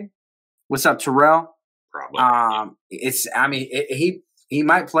A-Chain? What's up, Terrell? Probably. He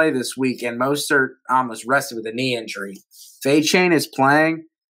might play this week, and Mostert was rested with a knee injury. If A-Chain is playing,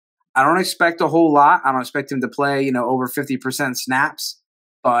 I don't expect a whole lot. I don't expect him to play, over 50% snaps.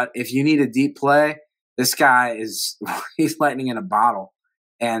 But if you need a deep play, this guy he's lightning in a bottle.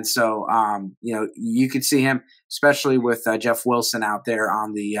 And so, you could see him, especially with Jeff Wilson out there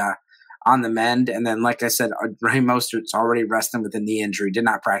on the mend. And then, like I said, Raheem Mostert's already resting with a knee injury, did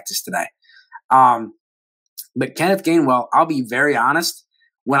not practice today. But Kenneth Gainwell, I'll be very honest,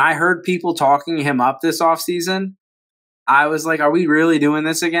 when I heard people talking him up this offseason, I was like, are we really doing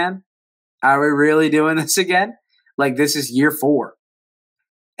this again? Are we really doing this again? Like, this is year 4.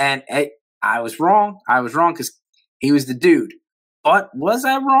 And I was wrong. I was wrong because he was the dude. But was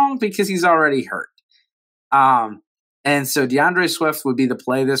I wrong? Because he's already hurt. And so DeAndre Swift would be the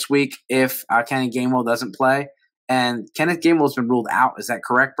play this week if Kenneth Gainwell doesn't play. And Kenneth Gainwell has been ruled out. Is that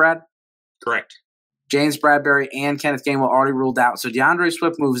correct, Brad? Correct. James Bradbury and Kenneth Gainwell already ruled out. So DeAndre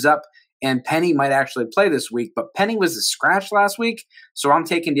Swift moves up, and Penny might actually play this week. But Penny was a scratch last week, so I'm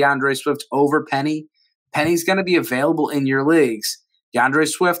taking DeAndre Swift over Penny. Penny's going to be available in your leagues. DeAndre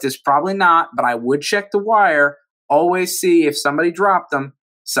Swift is probably not, but I would check the wire. Always see if somebody dropped them.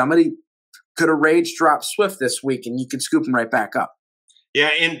 Somebody could have rage dropped Swift this week, and you could scoop him right back up.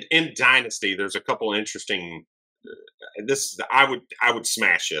 Yeah, in Dynasty, there's a couple interesting. I would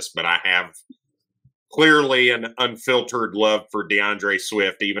smash this, but I have clearly an unfiltered love for DeAndre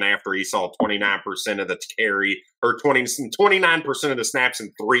Swift, even after he saw 29% of the carry or 29% of the snaps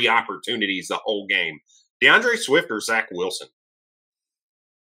and 3 opportunities the whole game. DeAndre Swift or Zach Wilson?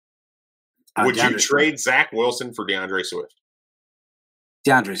 Would you trade Zach Wilson for DeAndre Swift?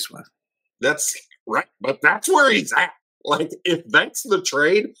 DeAndre Swift. That's right, but that's where he's at. Like, if that's the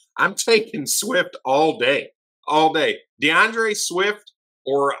trade, I'm taking Swift all day. All day. DeAndre Swift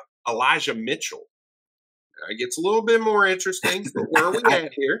or Elijah Mitchell? It gets a little bit more interesting, but where are we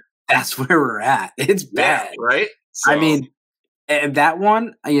at here? That's where we're at. It's bad. Yeah, right? So, I mean, and that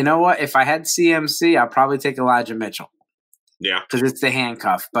one, you know what? If I had CMC, I'd probably take Elijah Mitchell. Yeah. Because it's the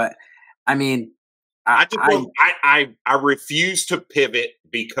handcuff. But, I mean, I refuse to pivot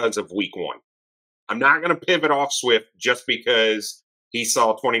because of week 1. I'm not going to pivot off Swift just because he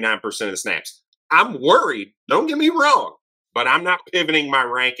saw 29% of the snaps. I'm worried. Don't get me wrong. But I'm not pivoting my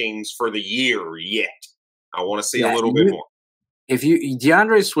rankings for the year yet. I want to see a little bit more.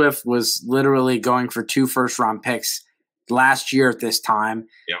 DeAndre Swift was literally going for 2 first-round picks last year at this time,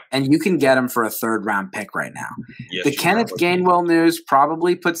 and you can get him for a 3rd-round pick right now. Yes, the Kenneth Gainwell news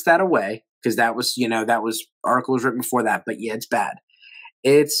probably puts that away because that was article was written before that. But yeah, it's bad.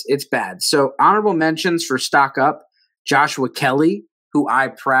 It's bad. So honorable mentions for stock up: Joshua Kelly, who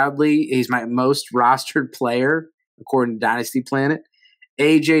he's my most rostered player according to Dynasty Planet.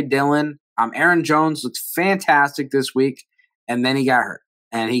 AJ Dillon. Aaron Jones looked fantastic this week, and then he got hurt,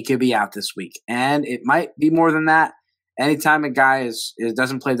 and he could be out this week. And it might be more than that. Anytime a guy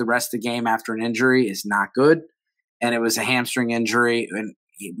doesn't play the rest of the game after an injury is not good, and it was a hamstring injury, and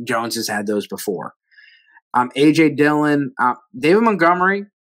Jones has had those before. AJ Dillon, David Montgomery.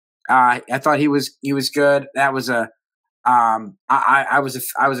 I thought he was good. That was I was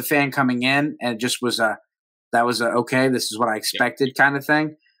a fan coming in, and it just was okay. This is what I expected kind of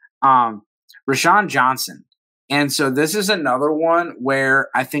thing. Rashawn Johnson. And so this is another one where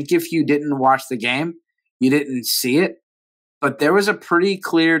I think if you didn't watch the game, you didn't see it. But there was a pretty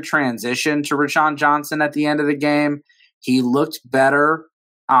clear transition to Rashawn Johnson at the end of the game. He looked better.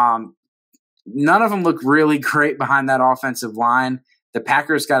 None of them looked really great behind that offensive line. The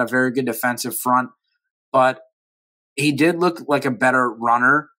Packers got a very good defensive front, but he did look like a better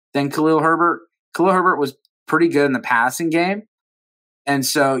runner than Khalil Herbert. Khalil Herbert was pretty good in the passing game. And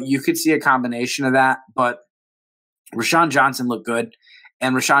so you could see a combination of that, but Rashawn Johnson looked good,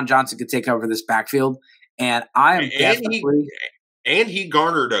 and Rashawn Johnson could take over this backfield. And he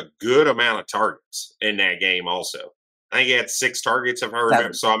garnered a good amount of targets in that game also. I think he had 6 targets, if I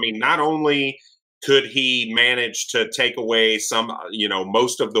remember. So, I mean, not only could he manage to take away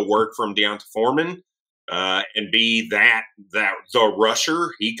most of the work from Deonta Foreman and be the rusher,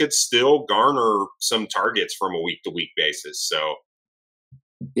 he could still garner some targets from a week-to-week basis. So,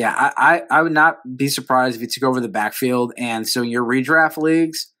 Yeah, I would not be surprised if he took over the backfield. And so in your redraft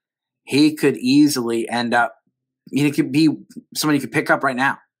leagues, he could easily end up – he could be someone you could pick up right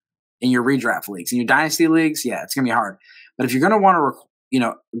now in your redraft leagues. In your dynasty leagues, yeah, it's going to be hard. But if you're going to want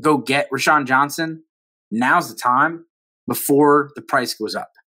to go get Rashawn Johnson, now's the time before the price goes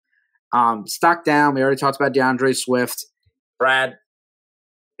up. Stock down. We already talked about DeAndre Swift. Brad,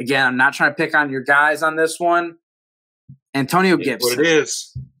 again, I'm not trying to pick on your guys on this one. Antonio Gibson. What it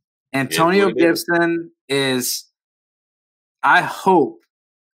is. Antonio Gibson is, I hope,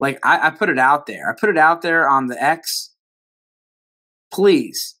 like I put it out there. I put it out there on the X.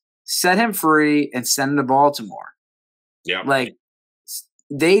 Please set him free and send him to Baltimore. Yeah. Like,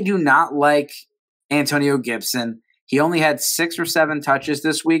 they do not like Antonio Gibson. He only had 6 or 7 touches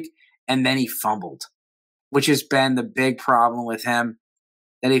this week, and then he fumbled, which has been the big problem with him,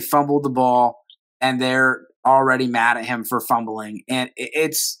 that he fumbled the ball, and they're already mad at him for fumbling. And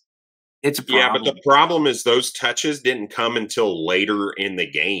it's a problem. Yeah, but the problem is those touches didn't come until later in the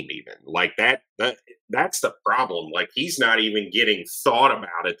game even. Like that's the problem. Like, he's not even getting thought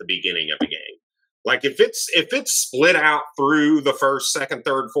about at the beginning of the game. Like, if it's split out through the first, second,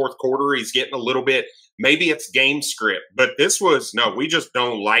 third, fourth quarter, he's getting a little bit, maybe it's game script. But this was, no, we just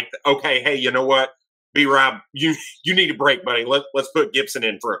don't like okay, hey, you know what? B-Rob, you need a break, buddy. Let's put Gibson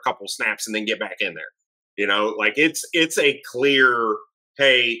in for a couple snaps and then get back in there. You know, like it's a clear,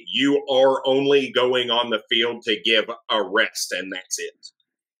 hey, you are only going on the field to give a rest, and that's it.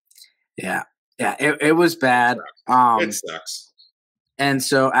 Yeah. Yeah, it was bad. It sucks. And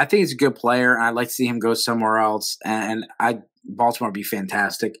so I think he's a good player, and I'd like to see him go somewhere else. And Baltimore would be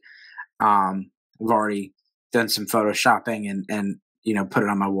fantastic. We've already done some photoshopping and put it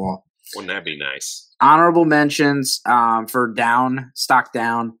on my wall. Wouldn't that be nice? Honorable mentions for stock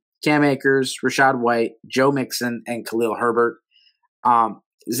down. Cam Akers, Rashad White, Joe Mixon, and Khalil Herbert.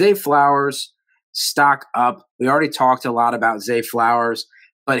 Zay Flowers, stock up. We already talked a lot about Zay Flowers,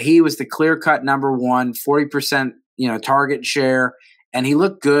 but he was the clear-cut number one, 40% target share, and he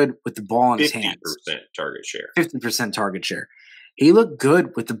looked good with the ball in his hands. 50% target share. 50% target share. He looked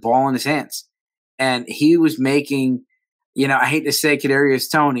good with the ball in his hands, and he was making, I hate to say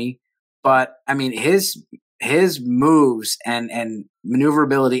Kadarius Toney, but I mean his moves and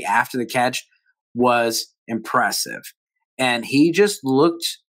maneuverability after the catch was impressive. And he just looked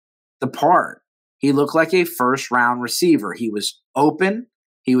the part. He looked like a first-round receiver. He was open.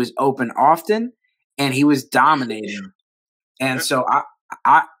 He was open often, and he was dominating. And so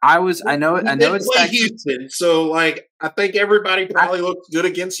I know it's like Houston. So like I think everybody probably looked good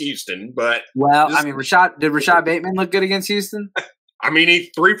against Houston, but did Rashad Bateman look good against Houston? I mean, he's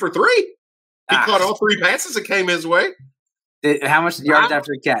 3 for 3. He caught all 3 passes that came his way. How much yards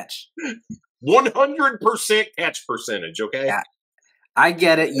after the catch? 100% catch percentage, okay? Yeah. I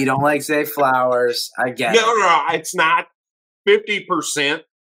get it. You don't like Zay Flowers. I get it. No, it's not. 50%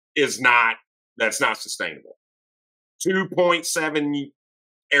 that's not sustainable. 2.7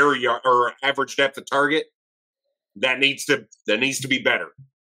 area or average depth of target, that needs to be better.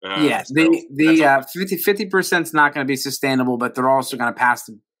 Yeah, the 50% is not going to be sustainable, but they're also going to pass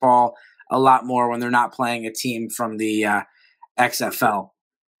the ball a lot more when they're not playing a team from the XFL.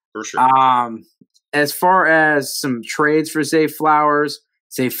 For sure. As far as some trades for Zay Flowers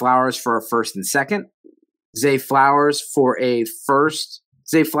for a first and second, Zay Flowers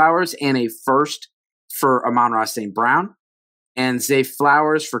and a first for Amon-Ra St. Brown, and Zay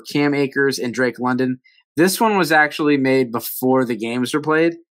Flowers for Cam Akers and Drake London. This one was actually made before the games were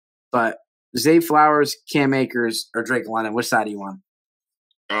played, but Zay Flowers, Cam Akers, or Drake London, which side do you want?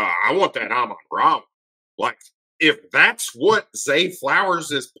 I want that Amon-Ra. Like, if that's what Zay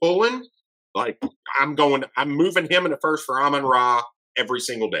Flowers is pulling, like, I'm moving him in the first for Amon-Ra every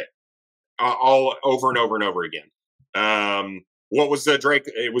single day, all over and over and over again. What was the Drake?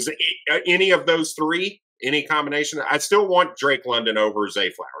 It was any of those 3, any combination. I still want Drake London over Zay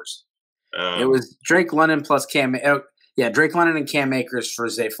Flowers. It was Drake London plus Cam. Drake London and Cam Akers for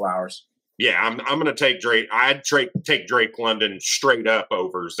Zay Flowers. Yeah, I'm going to take Drake. I'd take Drake London straight up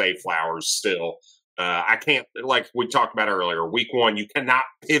over Zay Flowers still. I can't, like we talked about earlier, week 1, you cannot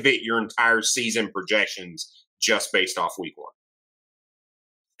pivot your entire season projections just based off week 1.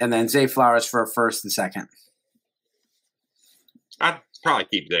 And then Zay Flowers for a first and second. I'd probably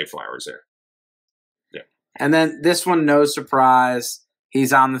keep Zay Flowers there. Yeah. And then this one, no surprise,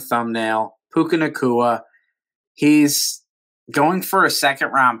 he's on the thumbnail. Puka Nacua. He's going for a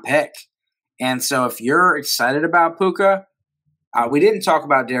second-round pick. And so if you're excited about Puka, we didn't talk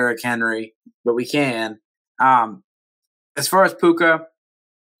about Derrick Henry, but we can. As far as Puka,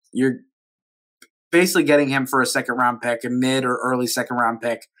 basically getting him for a second-round pick, a mid or early second-round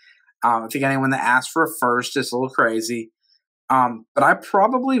pick. I think anyone that asks for a first is a little crazy. But I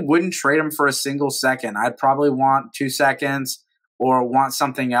probably wouldn't trade him for a single second. I'd probably want 2 seconds or want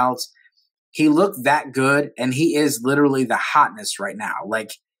something else. He looked that good, and he is literally the hotness right now.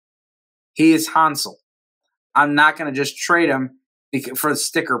 Like, he is Hansel. I'm not going to just trade him for the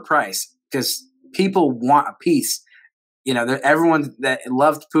sticker price because people want a piece. You know, everyone that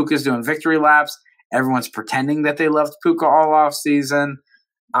loved Puka is doing victory laps. Everyone's pretending that they loved Puka all off season.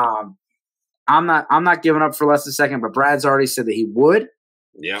 I'm not giving up for less than a second, but Brad's already said that he would.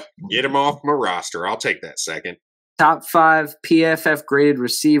 Yep. Get him off my roster. I'll take that second. Top 5 PFF graded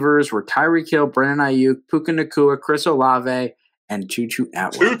receivers were Tyreek Hill, Brandon Ayuk, Puka Nacua, Chris Olave, and Tutu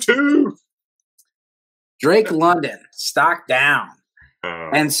Atwell. Tutu! Drake London, stock down.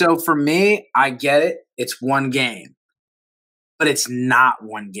 And so for me, I get it. It's one game. But it's not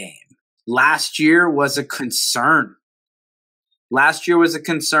one game. Last year was a concern.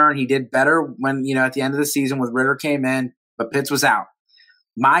 He did better when, at the end of the season when Ritter came in, but Pitts was out.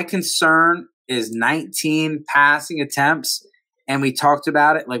 My concern is 19 passing attempts, and we talked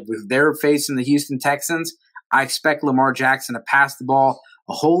about it. Like, if they're facing the Houston Texans, I expect Lamar Jackson to pass the ball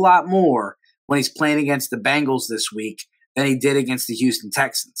a whole lot more when he's playing against the Bengals this week than he did against the Houston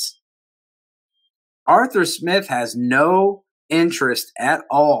Texans. Arthur Smith has no interest at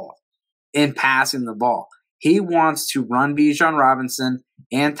all in passing the ball. He wants to run Bijan Robinson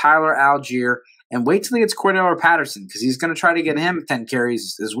and Tyler Algier and wait till he gets Cordell Patterson because he's going to try to get him 10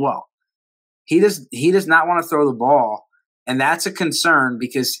 carries as well. He does not want to throw the ball, and that's a concern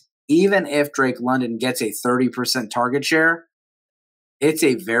because even if Drake London gets a 30% target share, it's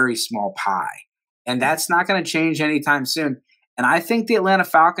a very small pie, and that's not going to change anytime soon. And I think the Atlanta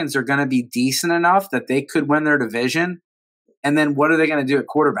Falcons are going to be decent enough that they could win their division. And then what are they going to do at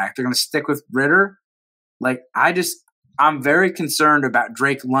quarterback? They're going to stick with Ritter? Like, I'm very concerned about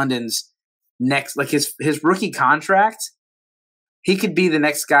Drake London's next, like his rookie contract. He could be the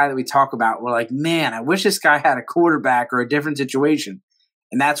next guy that we talk about. We're like, man, I wish this guy had a quarterback or a different situation.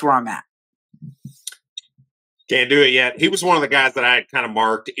 And that's where I'm at. Can't do it yet. He was one of the guys that I had kind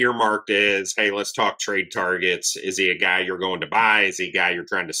of earmarked as, hey, let's talk trade targets. Is he a guy you're going to buy? Is he a guy you're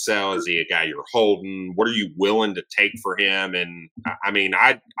trying to sell? Is he a guy you're holding? What are you willing to take for him? And I mean,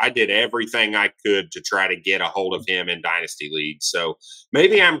 I did everything I could to try to get a hold of him in Dynasty leagues. So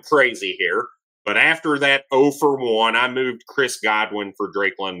maybe I'm crazy here, but after that 0 for 1, I moved Chris Godwin for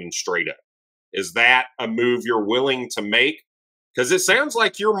Drake London straight up. Is that a move you're willing to make? Because it sounds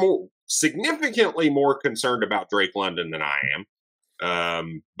like you're significantly more concerned about Drake London than I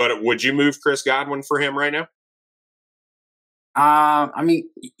am. But would you move Chris Godwin for him right now? I mean,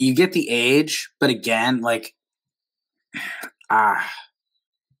 you get the age, but again, like,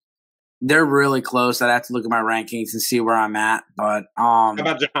 they're really close. I'd have to look at my rankings and see where I'm at. But how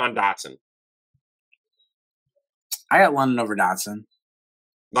about Jahan Dotson? I got London over Dotson.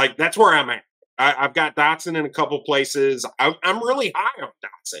 Like, that's where I'm at. I've got Dotson in a couple places. I'm really high on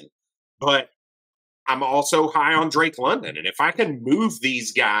Dotson, but I'm also high on Drake London. And if I can move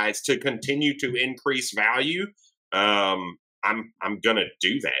these guys to continue to increase value, I'm going to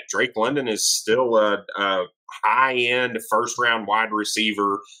do that. Drake London is still a high-end first-round wide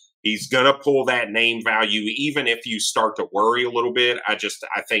receiver. He's going to pull that name value, even if you start to worry a little bit. I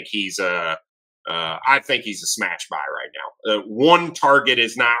think he's a smash buy right now. One target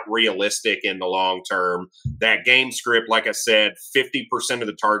is not realistic in the long term. That game script, like I said, 50% of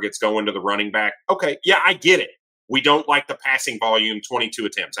the targets go into the running back. Okay, yeah, I get it. We don't like the passing volume, 22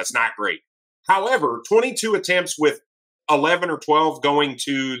 attempts. That's not great. However, 22 attempts with 11 or 12 going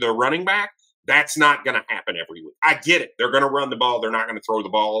to the running back, that's not going to happen every week. I get it. They're going to run the ball. They're not going to throw the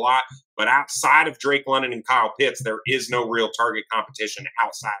ball a lot. But outside of Drake London and Kyle Pitts, there is no real target competition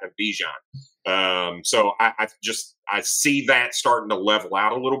outside of Bijan. So I see that starting to level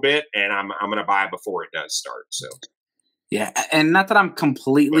out a little bit, and I'm going to buy before it does start. So yeah, and not that I'm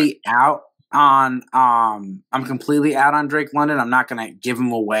completely out on Drake London. I'm not going to give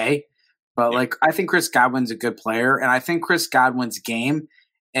him away, but like I think Chris Godwin's a good player, and I think Chris Godwin's game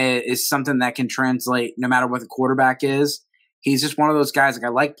is something that can translate no matter what the quarterback is. He's just one of those guys. Like, I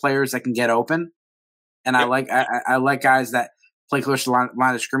like players that can get open, and I like guys that play close to the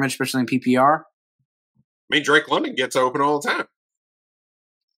line of scrimmage, especially in PPR. I mean, Drake London gets open all the time.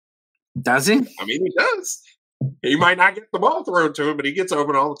 Does he? I mean, he does. He might not get the ball thrown to him, but he gets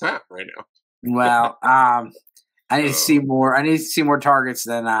open all the time right now. Well, I need to see more. I need to see more targets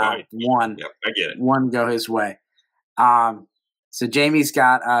than one. Yep, I get it. One go his way. So Jamie's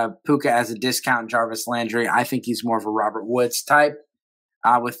got Puka as a discount, Jarvis Landry. I think he's more of a Robert Woods type.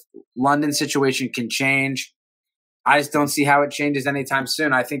 With London's situation can change. I just don't see how it changes anytime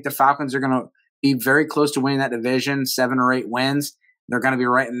soon. I think the Falcons are going to be very close to winning that division, 7 or 8 wins. They're going to be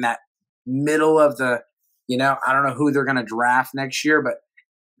right in that middle of the, I don't know who they're going to draft next year, but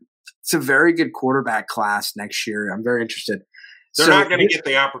it's a very good quarterback class next year. I'm very interested. They're not going to get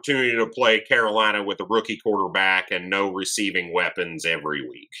the opportunity to play Carolina with a rookie quarterback and no receiving weapons every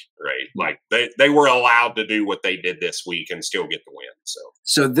week, right? Like they were allowed to do what they did this week and still get the win.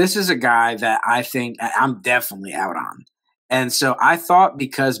 So this is a guy that I think I'm definitely out on. And so I thought,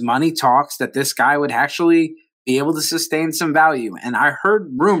 because money talks, that this guy would actually be able to sustain some value. And I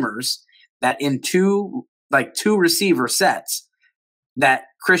heard rumors that in two receiver sets that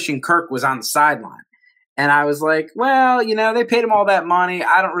Christian Kirk was on the sideline. And I was like, well, they paid him all that money.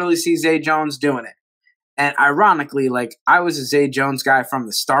 I don't really see Zay Jones doing it. And ironically, I was a Zay Jones guy from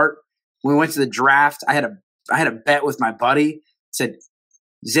the start. When we went to the draft, I had a bet with my buddy. Said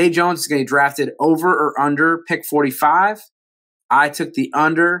Zay Jones is going to be drafted over or under pick 45. I took the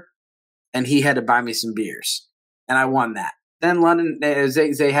under, and he had to buy me some beers, and I won that. Then London,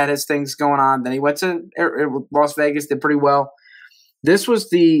 Zay had his things going on. Then he went to Las Vegas, did pretty well. This was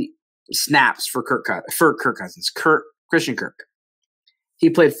the snaps for Christian Kirk. He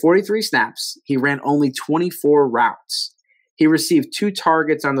played 43 snaps. He ran only 24 routes. He received 2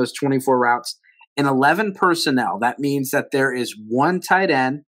 targets on those 24 routes and 11 personnel. That means that there is 1 tight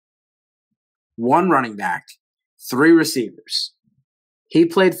end, 1 running back, 3 receivers. He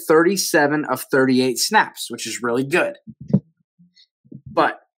played 37 of 38 snaps, which is really good.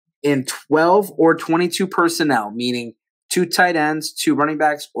 But in 12 or 22 personnel, meaning 2 tight ends, 2 running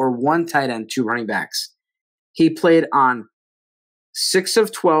backs, or 1 tight end, 2 running backs, he played on 6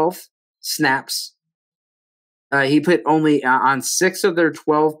 of 12 snaps. He played only on 6 of their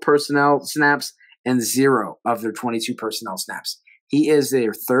 12 personnel snaps and 0 of their 22 personnel snaps. He is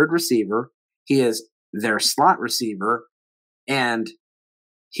their 3rd receiver. He is their slot receiver. And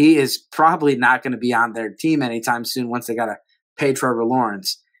he is probably not going to be on their team anytime soon once they got to pay Trevor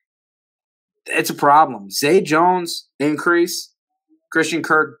Lawrence. It's a problem. Zay Jones, increase. Christian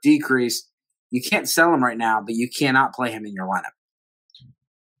Kirk, decrease. You can't sell him right now, but you cannot play him in your lineup.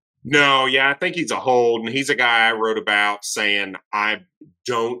 No, yeah, I think he's a hold, and he's a guy I wrote about saying, I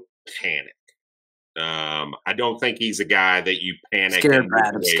don't panic. I don't think he's a guy that you panic scared,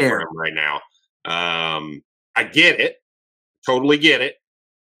 Brad. I'm scared right now. I get it. Totally get it.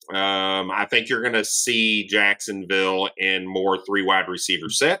 I think you're going to see Jacksonville in more 3 wide receiver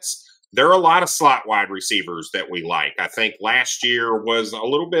sets. There are a lot of slot wide receivers that we like. I think last year was a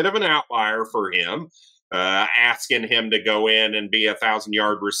little bit of an outlier for him, asking him to go in and be a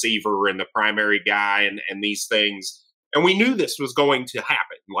 1,000-yard receiver and the primary guy and these things. And we knew this was going to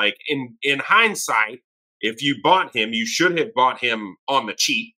happen. Like in hindsight, if you bought him, you should have bought him on the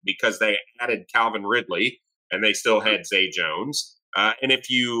cheap because they added Calvin Ridley and they still had Zay Jones. And if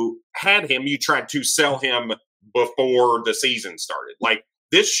you had him, you tried to sell him before the season started. Like,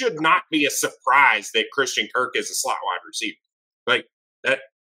 this should not be a surprise that Christian Kirk is a slot wide receiver. Like,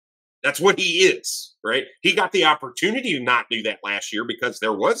 that's what he is, right? He got the opportunity to not do that last year because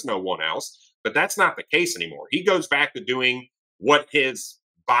there was no one else, but that's not the case anymore. He goes back to doing what his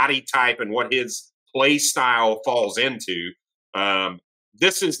body type and what his play style falls into.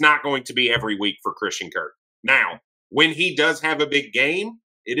 This is not going to be every week for Christian Kirk. Now, when he does have a big game,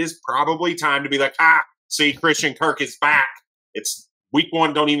 it is probably time to be like, see, Christian Kirk is back. It's week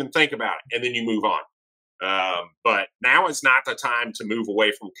 1, don't even think about it, and then you move on. But now is not the time to move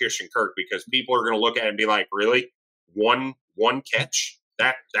away from Christian Kirk because people are going to look at it and be like, really? One catch?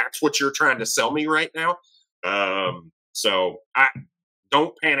 That's what you're trying to sell me right now? So I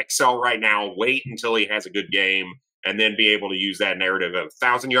don't panic sell right now. Wait until he has a good game and then be able to use that narrative of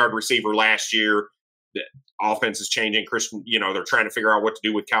 1,000-yard receiver last year. The offense is changing. Christian, they're trying to figure out what to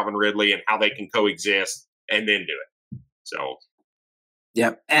do with Calvin Ridley and how they can coexist and then do it. So.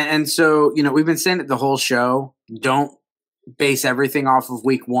 Yep. And so, we've been saying it the whole show. Don't base everything off of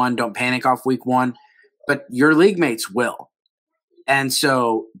week 1. Don't panic off week 1. But your league mates will. And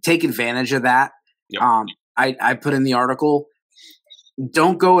so take advantage of that. Yep. I put in the article,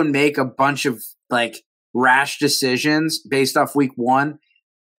 don't go and make a bunch of rash decisions based off week 1.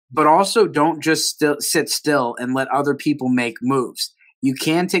 But also don't just sit still and let other people make moves. You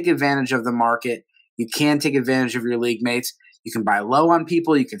can take advantage of the market. You can take advantage of your league mates. You can buy low on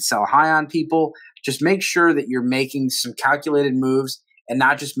people. You can sell high on people. Just make sure that you're making some calculated moves and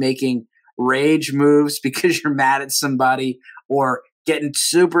not just making rage moves because you're mad at somebody or getting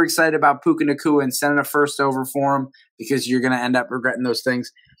super excited about Puka Nacua and sending a first over for him because you're going to end up regretting those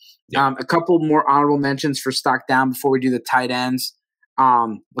things. A couple more honorable mentions for stock down before we do the tight ends.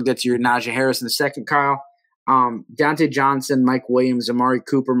 We'll get to your Najee Harris in a second, Kyle. Dante Johnson, Mike Williams, Amari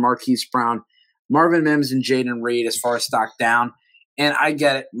Cooper, Marquise Brown, Marvin Mims, and Jaden Reed as far as stock down. And I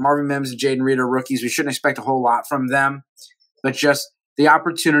get it. Marvin Mims and Jaden Reed are rookies. We shouldn't expect a whole lot from them. But just the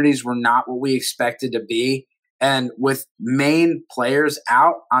opportunities were not what we expected to be. And with main players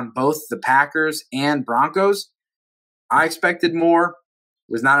out on both the Packers and Broncos, I expected more.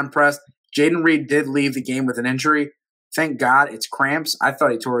 Was not impressed. Jaden Reed did leave the game with an injury. Thank God it's cramps. I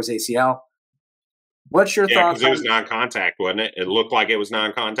thought he tore his ACL. What's your thoughts? Because it was non-contact, wasn't it? It looked like it was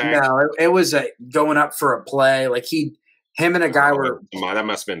non-contact. No, it was going up for a play. Like him and a guy were. That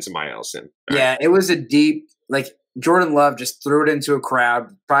must have been somebody else. Yeah, it was a deep. Like Jordan Love just threw it into a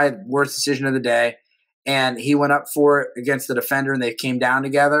crowd. Probably worst decision of the day, and he went up for it against the defender, and they came down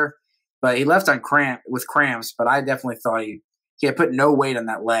together. But he left on cramps. But I definitely thought he had put no weight on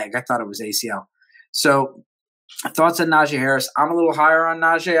that leg. I thought it was ACL. So thoughts on Najee Harris? I'm a little higher on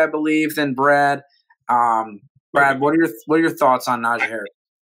Najee, I believe, than Brad. Brad, what are your thoughts on Najee Harris?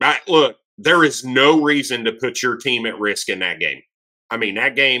 Look, there is no reason to put your team at risk in that game. I mean,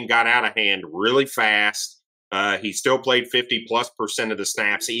 that game got out of hand really fast. He still played 50+% of the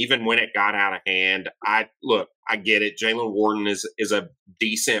snaps, even when it got out of hand. I get it. Jalen Warden is a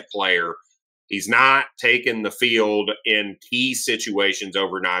decent player. He's not taking the field in key situations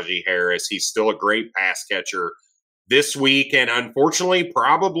over Najee Harris. He's still a great pass catcher. This week, and unfortunately,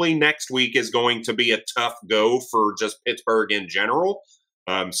 probably next week, is going to be a tough go for just Pittsburgh in general.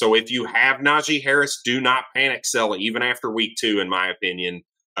 So if you have Najee Harris, do not panic sell it, even after week 2, in my opinion.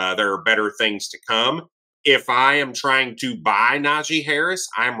 There are better things to come. If I am trying to buy Najee Harris,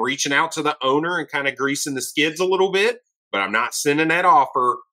 I'm reaching out to the owner and kind of greasing the skids a little bit, but I'm not sending that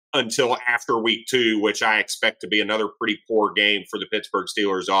offer until after week 2, which I expect to be another pretty poor game for the Pittsburgh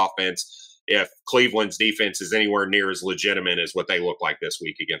Steelers offense. If Cleveland's defense is anywhere near as legitimate as what they look like this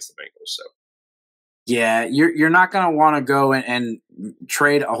week against the Bengals. So, yeah, you're not going to want to go and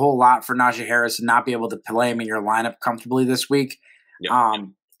trade a whole lot for Najee Harris and not be able to play him in your lineup comfortably this week. Yep.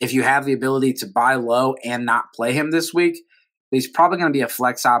 If you have the ability to buy low and not play him this week, he's probably going to be a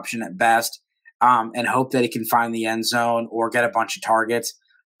flex option at best, and hope that he can find the end zone or get a bunch of targets.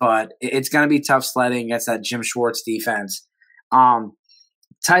 But it's going to be tough sledding against that Jim Schwartz defense.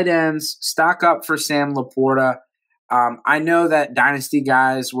 Tight ends, stock up for Sam Laporta. I know that Dynasty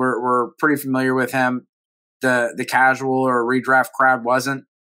guys were pretty familiar with him. The casual or redraft crowd wasn't.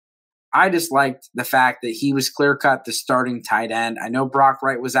 I just liked the fact that he was clear-cut the starting tight end. I know Brock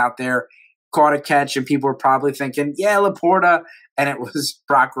Wright was out there, caught a catch, and people were probably thinking, yeah, Laporta, and it was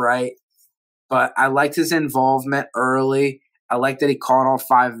Brock Wright. But I liked his involvement early. I liked that he caught all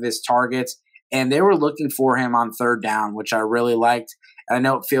 5 of his targets, and they were looking for him on third down, which I really liked. And I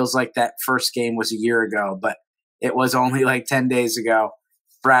know it feels like that first game was a year ago, but it was only like 10 days ago.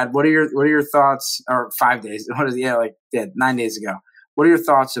 Brad, what are your thoughts? Or 5 days? 9 days ago. What are your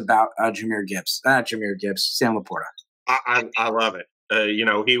thoughts about Sam Laporta? I love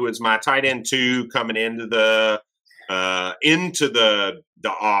it. He was my tight end 2 coming into the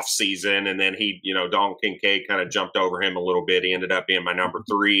off season, and then Dalton Kincaid kind of jumped over him a little bit. He ended up being my number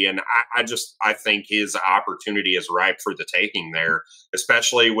 3, and I think his opportunity is ripe for the taking there,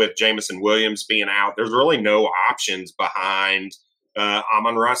 especially with Jamison Williams being out. There's really no options behind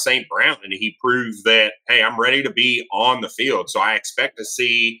Amon-Ra St. Brown, and he proved that, hey, I'm ready to be on the field. So I expect to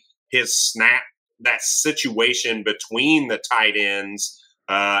see his snap, that situation between the tight ends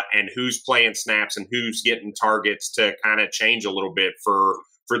and who's playing snaps and who's getting targets to kind of change a little bit for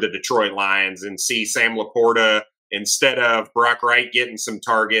the Detroit Lions, and see Sam Laporta, instead of Brock Wright getting some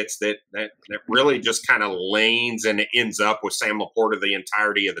targets, that really just kind of lanes and ends up with Sam Laporta the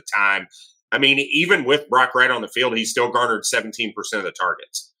entirety of the time. I mean, even with Brock Wright on the field, he still garnered 17% of the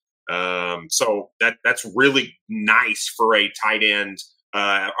targets. So that's really nice for a tight end,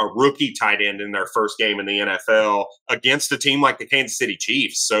 a rookie tight end in their first game in the NFL against a team like the Kansas City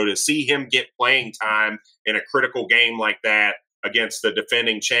Chiefs. So to see him get playing time in a critical game like that against the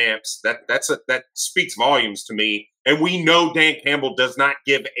defending champs, that speaks volumes to me. And we know Dan Campbell does not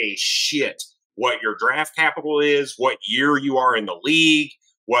give a shit what your draft capital is, what year you are in the league.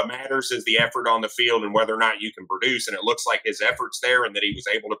 What matters is the effort on the field and whether or not you can produce. And it looks like his effort's there, and that he was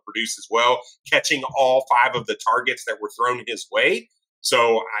able to produce as well, catching all 5 of the targets that were thrown his way.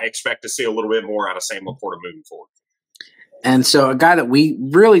 So I expect to see a little bit more out of Sam Laporta moving forward. And so a guy that we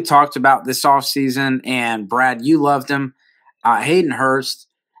really talked about this offseason, and Brad, you loved him, Hayden Hurst.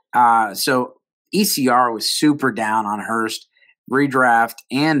 So ECR was super down on Hurst, redraft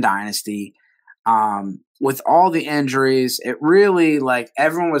and Dynasty. With all the injuries, it really,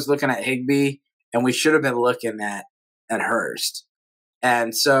 everyone was looking at Higbee, and we should have been looking at Hurst.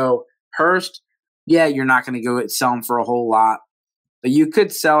 And so Hurst, yeah, you're not going to go sell him for a whole lot, but you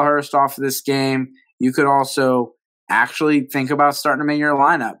could sell Hurst off of this game. You could also actually think about starting him in your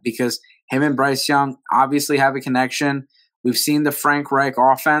lineup because him and Bryce Young obviously have a connection. We've seen the Frank Reich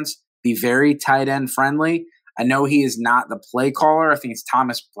offense be very tight end friendly. I know he is not the play caller. I think it's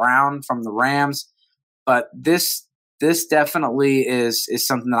Thomas Brown from the Rams, but this definitely is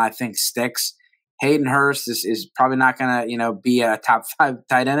something that I think sticks. Hayden Hurst is probably not going to be a top 5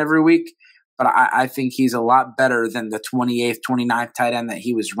 tight end every week, but I think he's a lot better than the 28th, 29th tight end that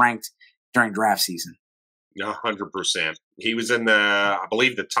he was ranked during draft season. 100%. He was in I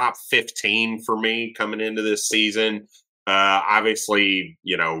believe the top 15 for me coming into this season. Obviously,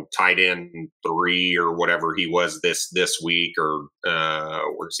 tight end 3 or whatever he was this week, or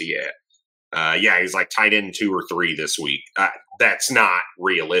where's he at? Yeah, he's like tight end 2 or 3 this week. That's not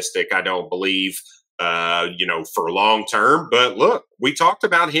realistic, I don't believe, for long term. But look, we talked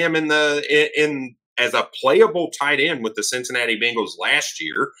about him in as a playable tight end with the Cincinnati Bengals last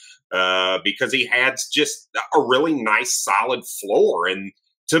year because he had just a really nice, solid floor. And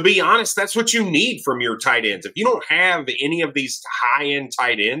to be honest, that's what you need from your tight ends. If you don't have any of these high-end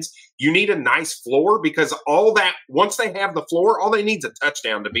tight ends, you need a nice floor because once they have the floor, all they need is a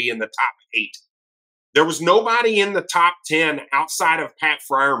touchdown to be in the top 8. There was nobody in the top 10 outside of Pat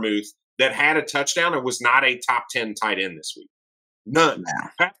Freiermuth that had a touchdown and was not a top 10 tight end this week. None. No.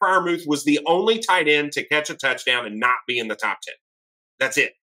 Pat Freiermuth was the only tight end to catch a touchdown and not be in the top 10. That's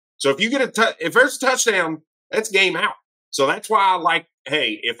it. So if there's a touchdown, that's game out. So that's why I like,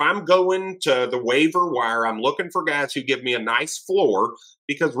 hey, if I'm going to the waiver wire, I'm looking for guys who give me a nice floor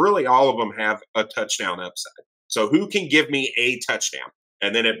because really all of them have a touchdown upside. So who can give me a touchdown?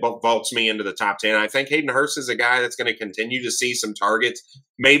 And then it vaults me into the top 10. I think Hayden Hurst is a guy that's going to continue to see some targets.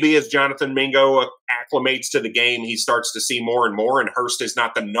 Maybe as Jonathan Mingo acclimates to the game, he starts to see more and more, and Hurst is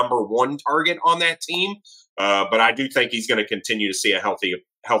not the number 1 target on that team. But I do think he's going to continue to see a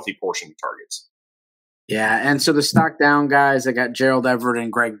healthy portion of targets. Yeah, and so the stock down guys, I got Gerald Everett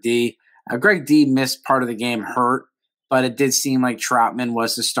and Greg D. Greg D missed part of the game hurt, but it did seem like Troutman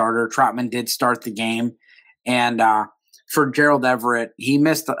was the starter. Troutman did start the game. And for Gerald Everett, he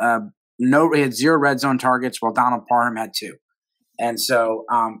missed he had 0 red zone targets while Donald Parham had 2. And so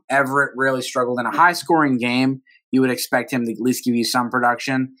Everett really struggled in a high-scoring game. You would expect him to at least give you some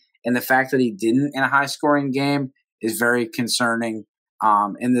production. And the fact that he didn't in a high-scoring game is very concerning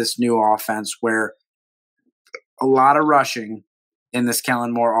in this new offense where a lot of rushing in this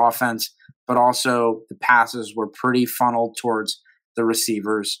Kellen Moore offense, but also the passes were pretty funneled towards the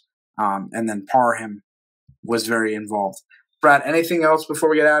receivers. And then Parham was very involved. Brad, anything else before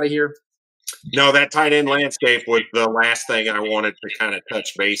we get out of here? No, that tight end landscape was the last thing I wanted to kind of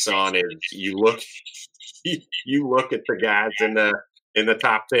touch base on. Is you look at the guys in the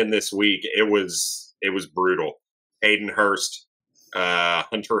top 10 this week. It was brutal. Hayden Hurst,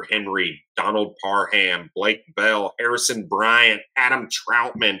 Hunter Henry, Donald Parham, Blake Bell, Harrison Bryant, Adam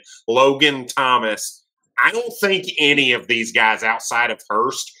Troutman, Logan Thomas. I don't think any of these guys outside of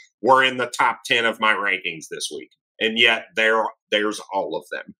Hurst were in the top 10 of my rankings this week. And yet there's all of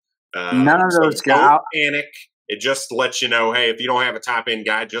them. None of those guys. Don't panic. It just lets you know, hey, if you don't have a top end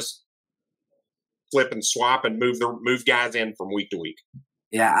guy, just flip and swap and move guys in from week to week.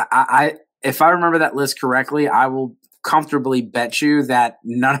 Yeah, I if I remember that list correctly, I will comfortably bet you that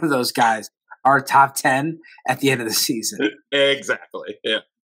none of those guys are top 10 at the end of the season. Exactly. Yeah.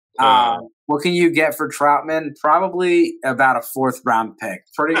 What can you get for Troutman? Probably about a 4th round pick.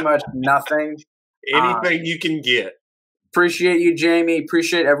 Pretty much nothing. Anything you can get. Appreciate you, Jamie.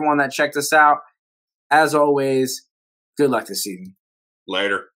 Appreciate everyone that checked us out. As always, good luck this season.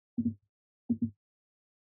 Later.